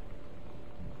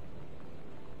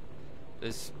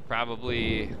 This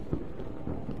probably,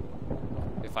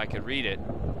 if I could read it,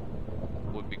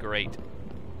 would be great.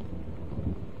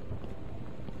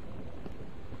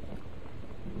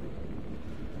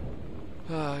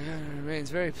 Remains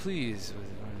very pleased with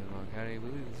the County. I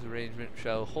believe this arrangement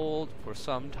shall hold for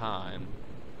some time.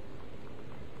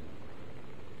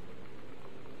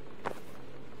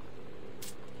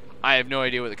 I have no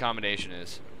idea what the combination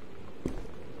is.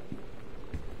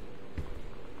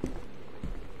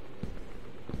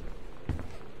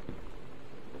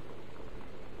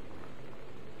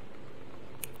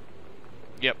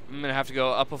 Yep, I'm gonna have to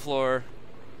go up a floor.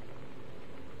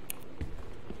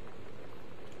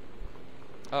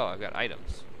 Oh, I've got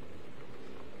items.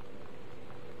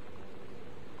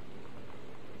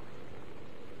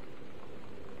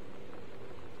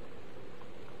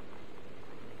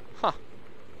 Huh.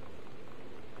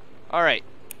 Alright.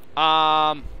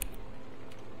 I'm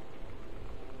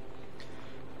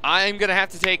gonna have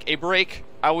to take a break.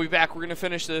 I will be back. We're gonna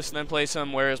finish this and then play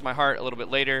some Where Is My Heart a little bit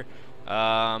later.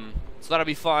 So that'll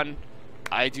be fun.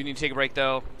 I do need to take a break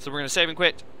though. So we're gonna save and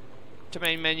quit to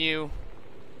main menu.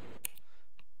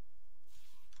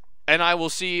 And I will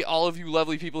see all of you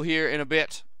lovely people here in a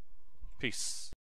bit. Peace.